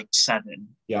 3 to like 7,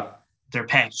 they're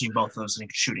packaging both those and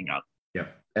shooting up. Yeah,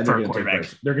 and they're going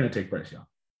to take Bryce Young.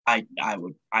 I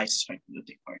suspect them to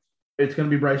take Bryce. It's going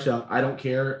to be Bryce Young. I don't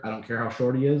care. I don't care how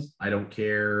short he is. I don't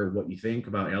care what you think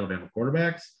about Alabama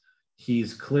quarterbacks.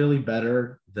 He's clearly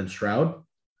better than Stroud.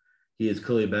 He is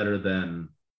clearly better than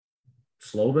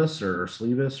Slovis or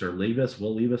Slevis or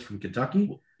Will Levis from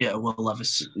Kentucky. Yeah, Will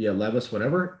Levis. Yeah, Levis,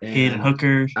 whatever. And Hayden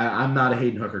Hooker. I'm not a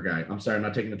Hayden Hooker guy. I'm sorry. I'm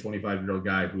not taking the 25-year-old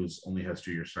guy who's only has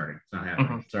 2 years starting. It's not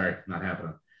happening. Sorry, not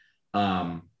happening.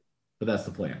 But that's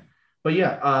the plan. But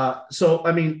yeah, so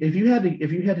I mean, if you had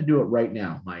to do it right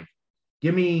now, Mike,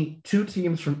 give me 2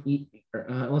 teams from each.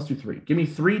 Let's do 3. Give me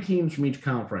 3 teams from each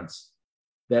conference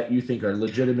that you think are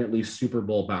legitimately Super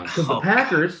Bowl bound. Because the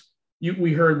Packers,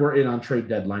 we heard were in on trade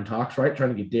deadline talks, right?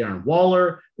 Trying to get Darren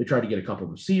Waller. They tried to get a couple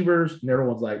of receivers, and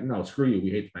everyone's like, "No, screw you. We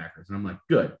hate the Packers." And I'm like,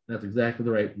 "Good. That's exactly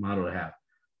the right motto to have."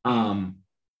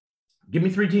 Give me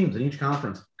 3 teams in each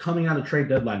conference coming out of trade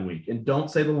deadline week, and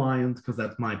don't say the Lions because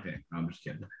that's my pick. No, I'm just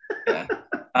kidding.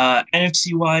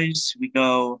 NFC wise, we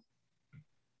go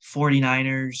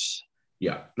 49ers.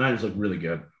 Yeah, Niners look really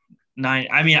good.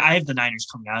 I mean, I have the Niners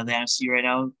coming out of the NFC right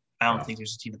now. I don't think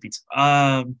there's a team that beats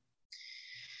them.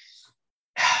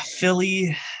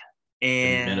 Philly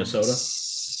and Minnesota.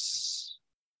 It's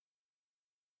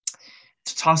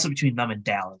a toss up between them and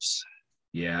Dallas.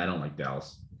 Yeah, I don't like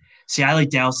Dallas. See, I like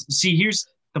Dallas. See, here's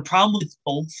the problem with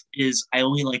both is I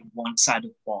only like one side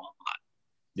of the ball a lot.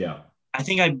 Yeah. I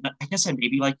guess I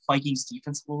maybe like Vikings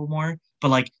defense a little more, but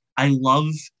like I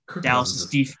love Dallas's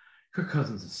defense. Kirk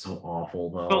Cousins is so awful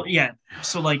though. Well, yeah.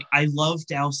 So like I love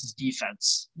Dallas's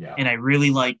defense. Yeah. And I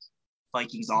really like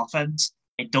Vikings offense.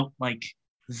 I don't like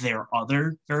their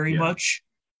other very much.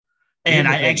 And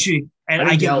I think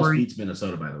get Dallas worried. Beats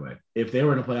Minnesota, by the way. If they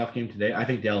were in a playoff game today, I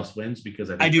think Dallas wins because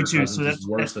I think I do Kirk too. Cousins So that's is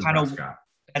worse than kind of Prescott.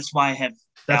 That's why I have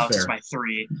Dallas as my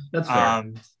 3. That's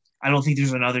fair. I don't think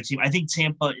there's another team. I think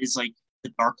Tampa is like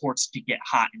the dark horse to get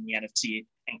hot in the NFC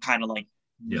and kind of like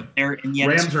they're in the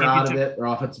Rams NFC are out of it. Their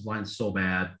offensive line's so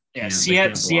bad. Yeah,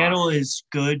 Seattle is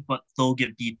good, but they'll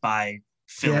get beat by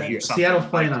Philly or something. Seattle's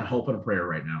playing on hope and a prayer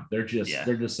right now. They're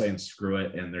just saying screw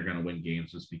it, and they're going to win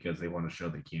games just because they want to show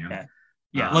they can.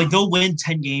 Yeah, like they'll win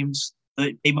 10 games.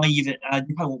 They might even they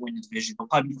probably won't win the division. They'll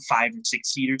probably be the 5 or 6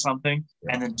 seed or something,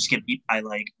 and then just get beat by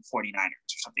like the 49ers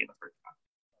or something in the first round.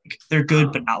 Like, they're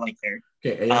good, but not like they're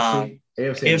Okay,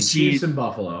 AFC Chiefs and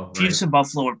Buffalo. Chiefs and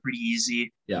Buffalo are pretty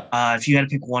easy. Yeah. If you had to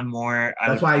pick one more,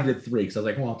 that's why I did 3 because I was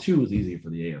like, well, 2 is easy for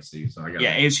the AFC, so I got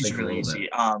AFC is really easy.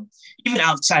 Even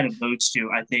outside of those two,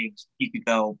 I think you could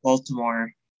go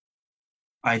Baltimore.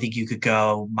 I think you could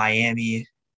go Miami.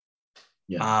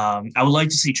 Yeah. I would like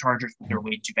to see Chargers, but they're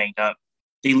way too banged up.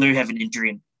 They literally have an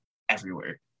injury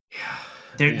everywhere. Yeah.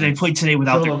 They played today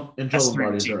without their Joe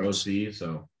Lombardi's their OC,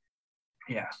 so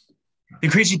yeah. The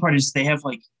crazy part is they have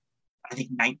I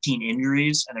think 19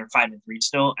 injuries and they're 5-3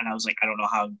 still. And I was like, I don't know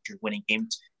how you're winning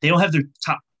games. They don't have their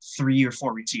top 3 or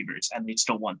 4 receivers, and they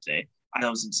still won today. That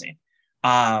was insane.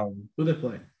 Who they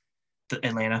play?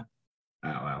 Atlanta. Oh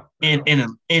wow. In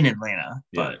Atlanta,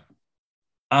 yeah. But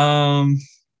I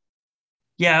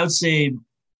would say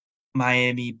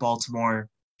Miami, Baltimore,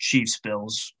 Chiefs,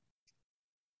 Bills.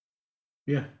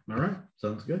 Yeah. All right.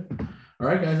 Sounds good. All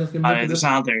right, guys. That's gonna be this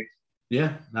out there.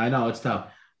 Yeah, I know it's tough.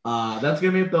 That's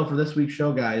gonna be it though for this week's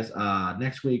show, guys.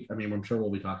 Next week, I mean, I'm sure we'll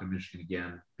be talking Michigan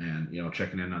again, and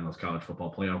checking in on those college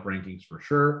football playoff rankings for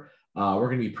sure. We're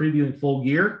gonna be previewing Full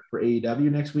Gear for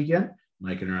AEW next weekend.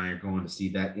 Mike and I are going to see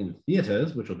that in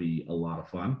theaters, which will be a lot of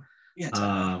fun.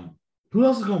 Yeah. Who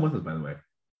else is going with us, by the way?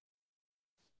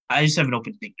 I just have an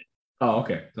open ticket. Oh,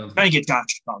 okay. Sounds trying to get Josh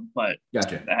to come, but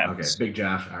gotcha. Okay, Big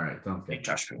Josh. All right, sounds good. Big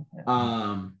Josh.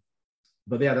 Yeah.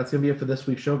 But yeah, that's gonna be it for this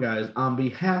week's show, guys. On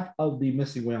behalf of the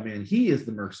Missing Whale Man, he is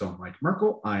the Merc Zone Mike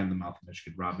Merkel. I am the Mouth of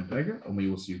Michigan Robin Tiger, and we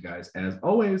will see you guys as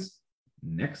always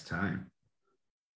next time.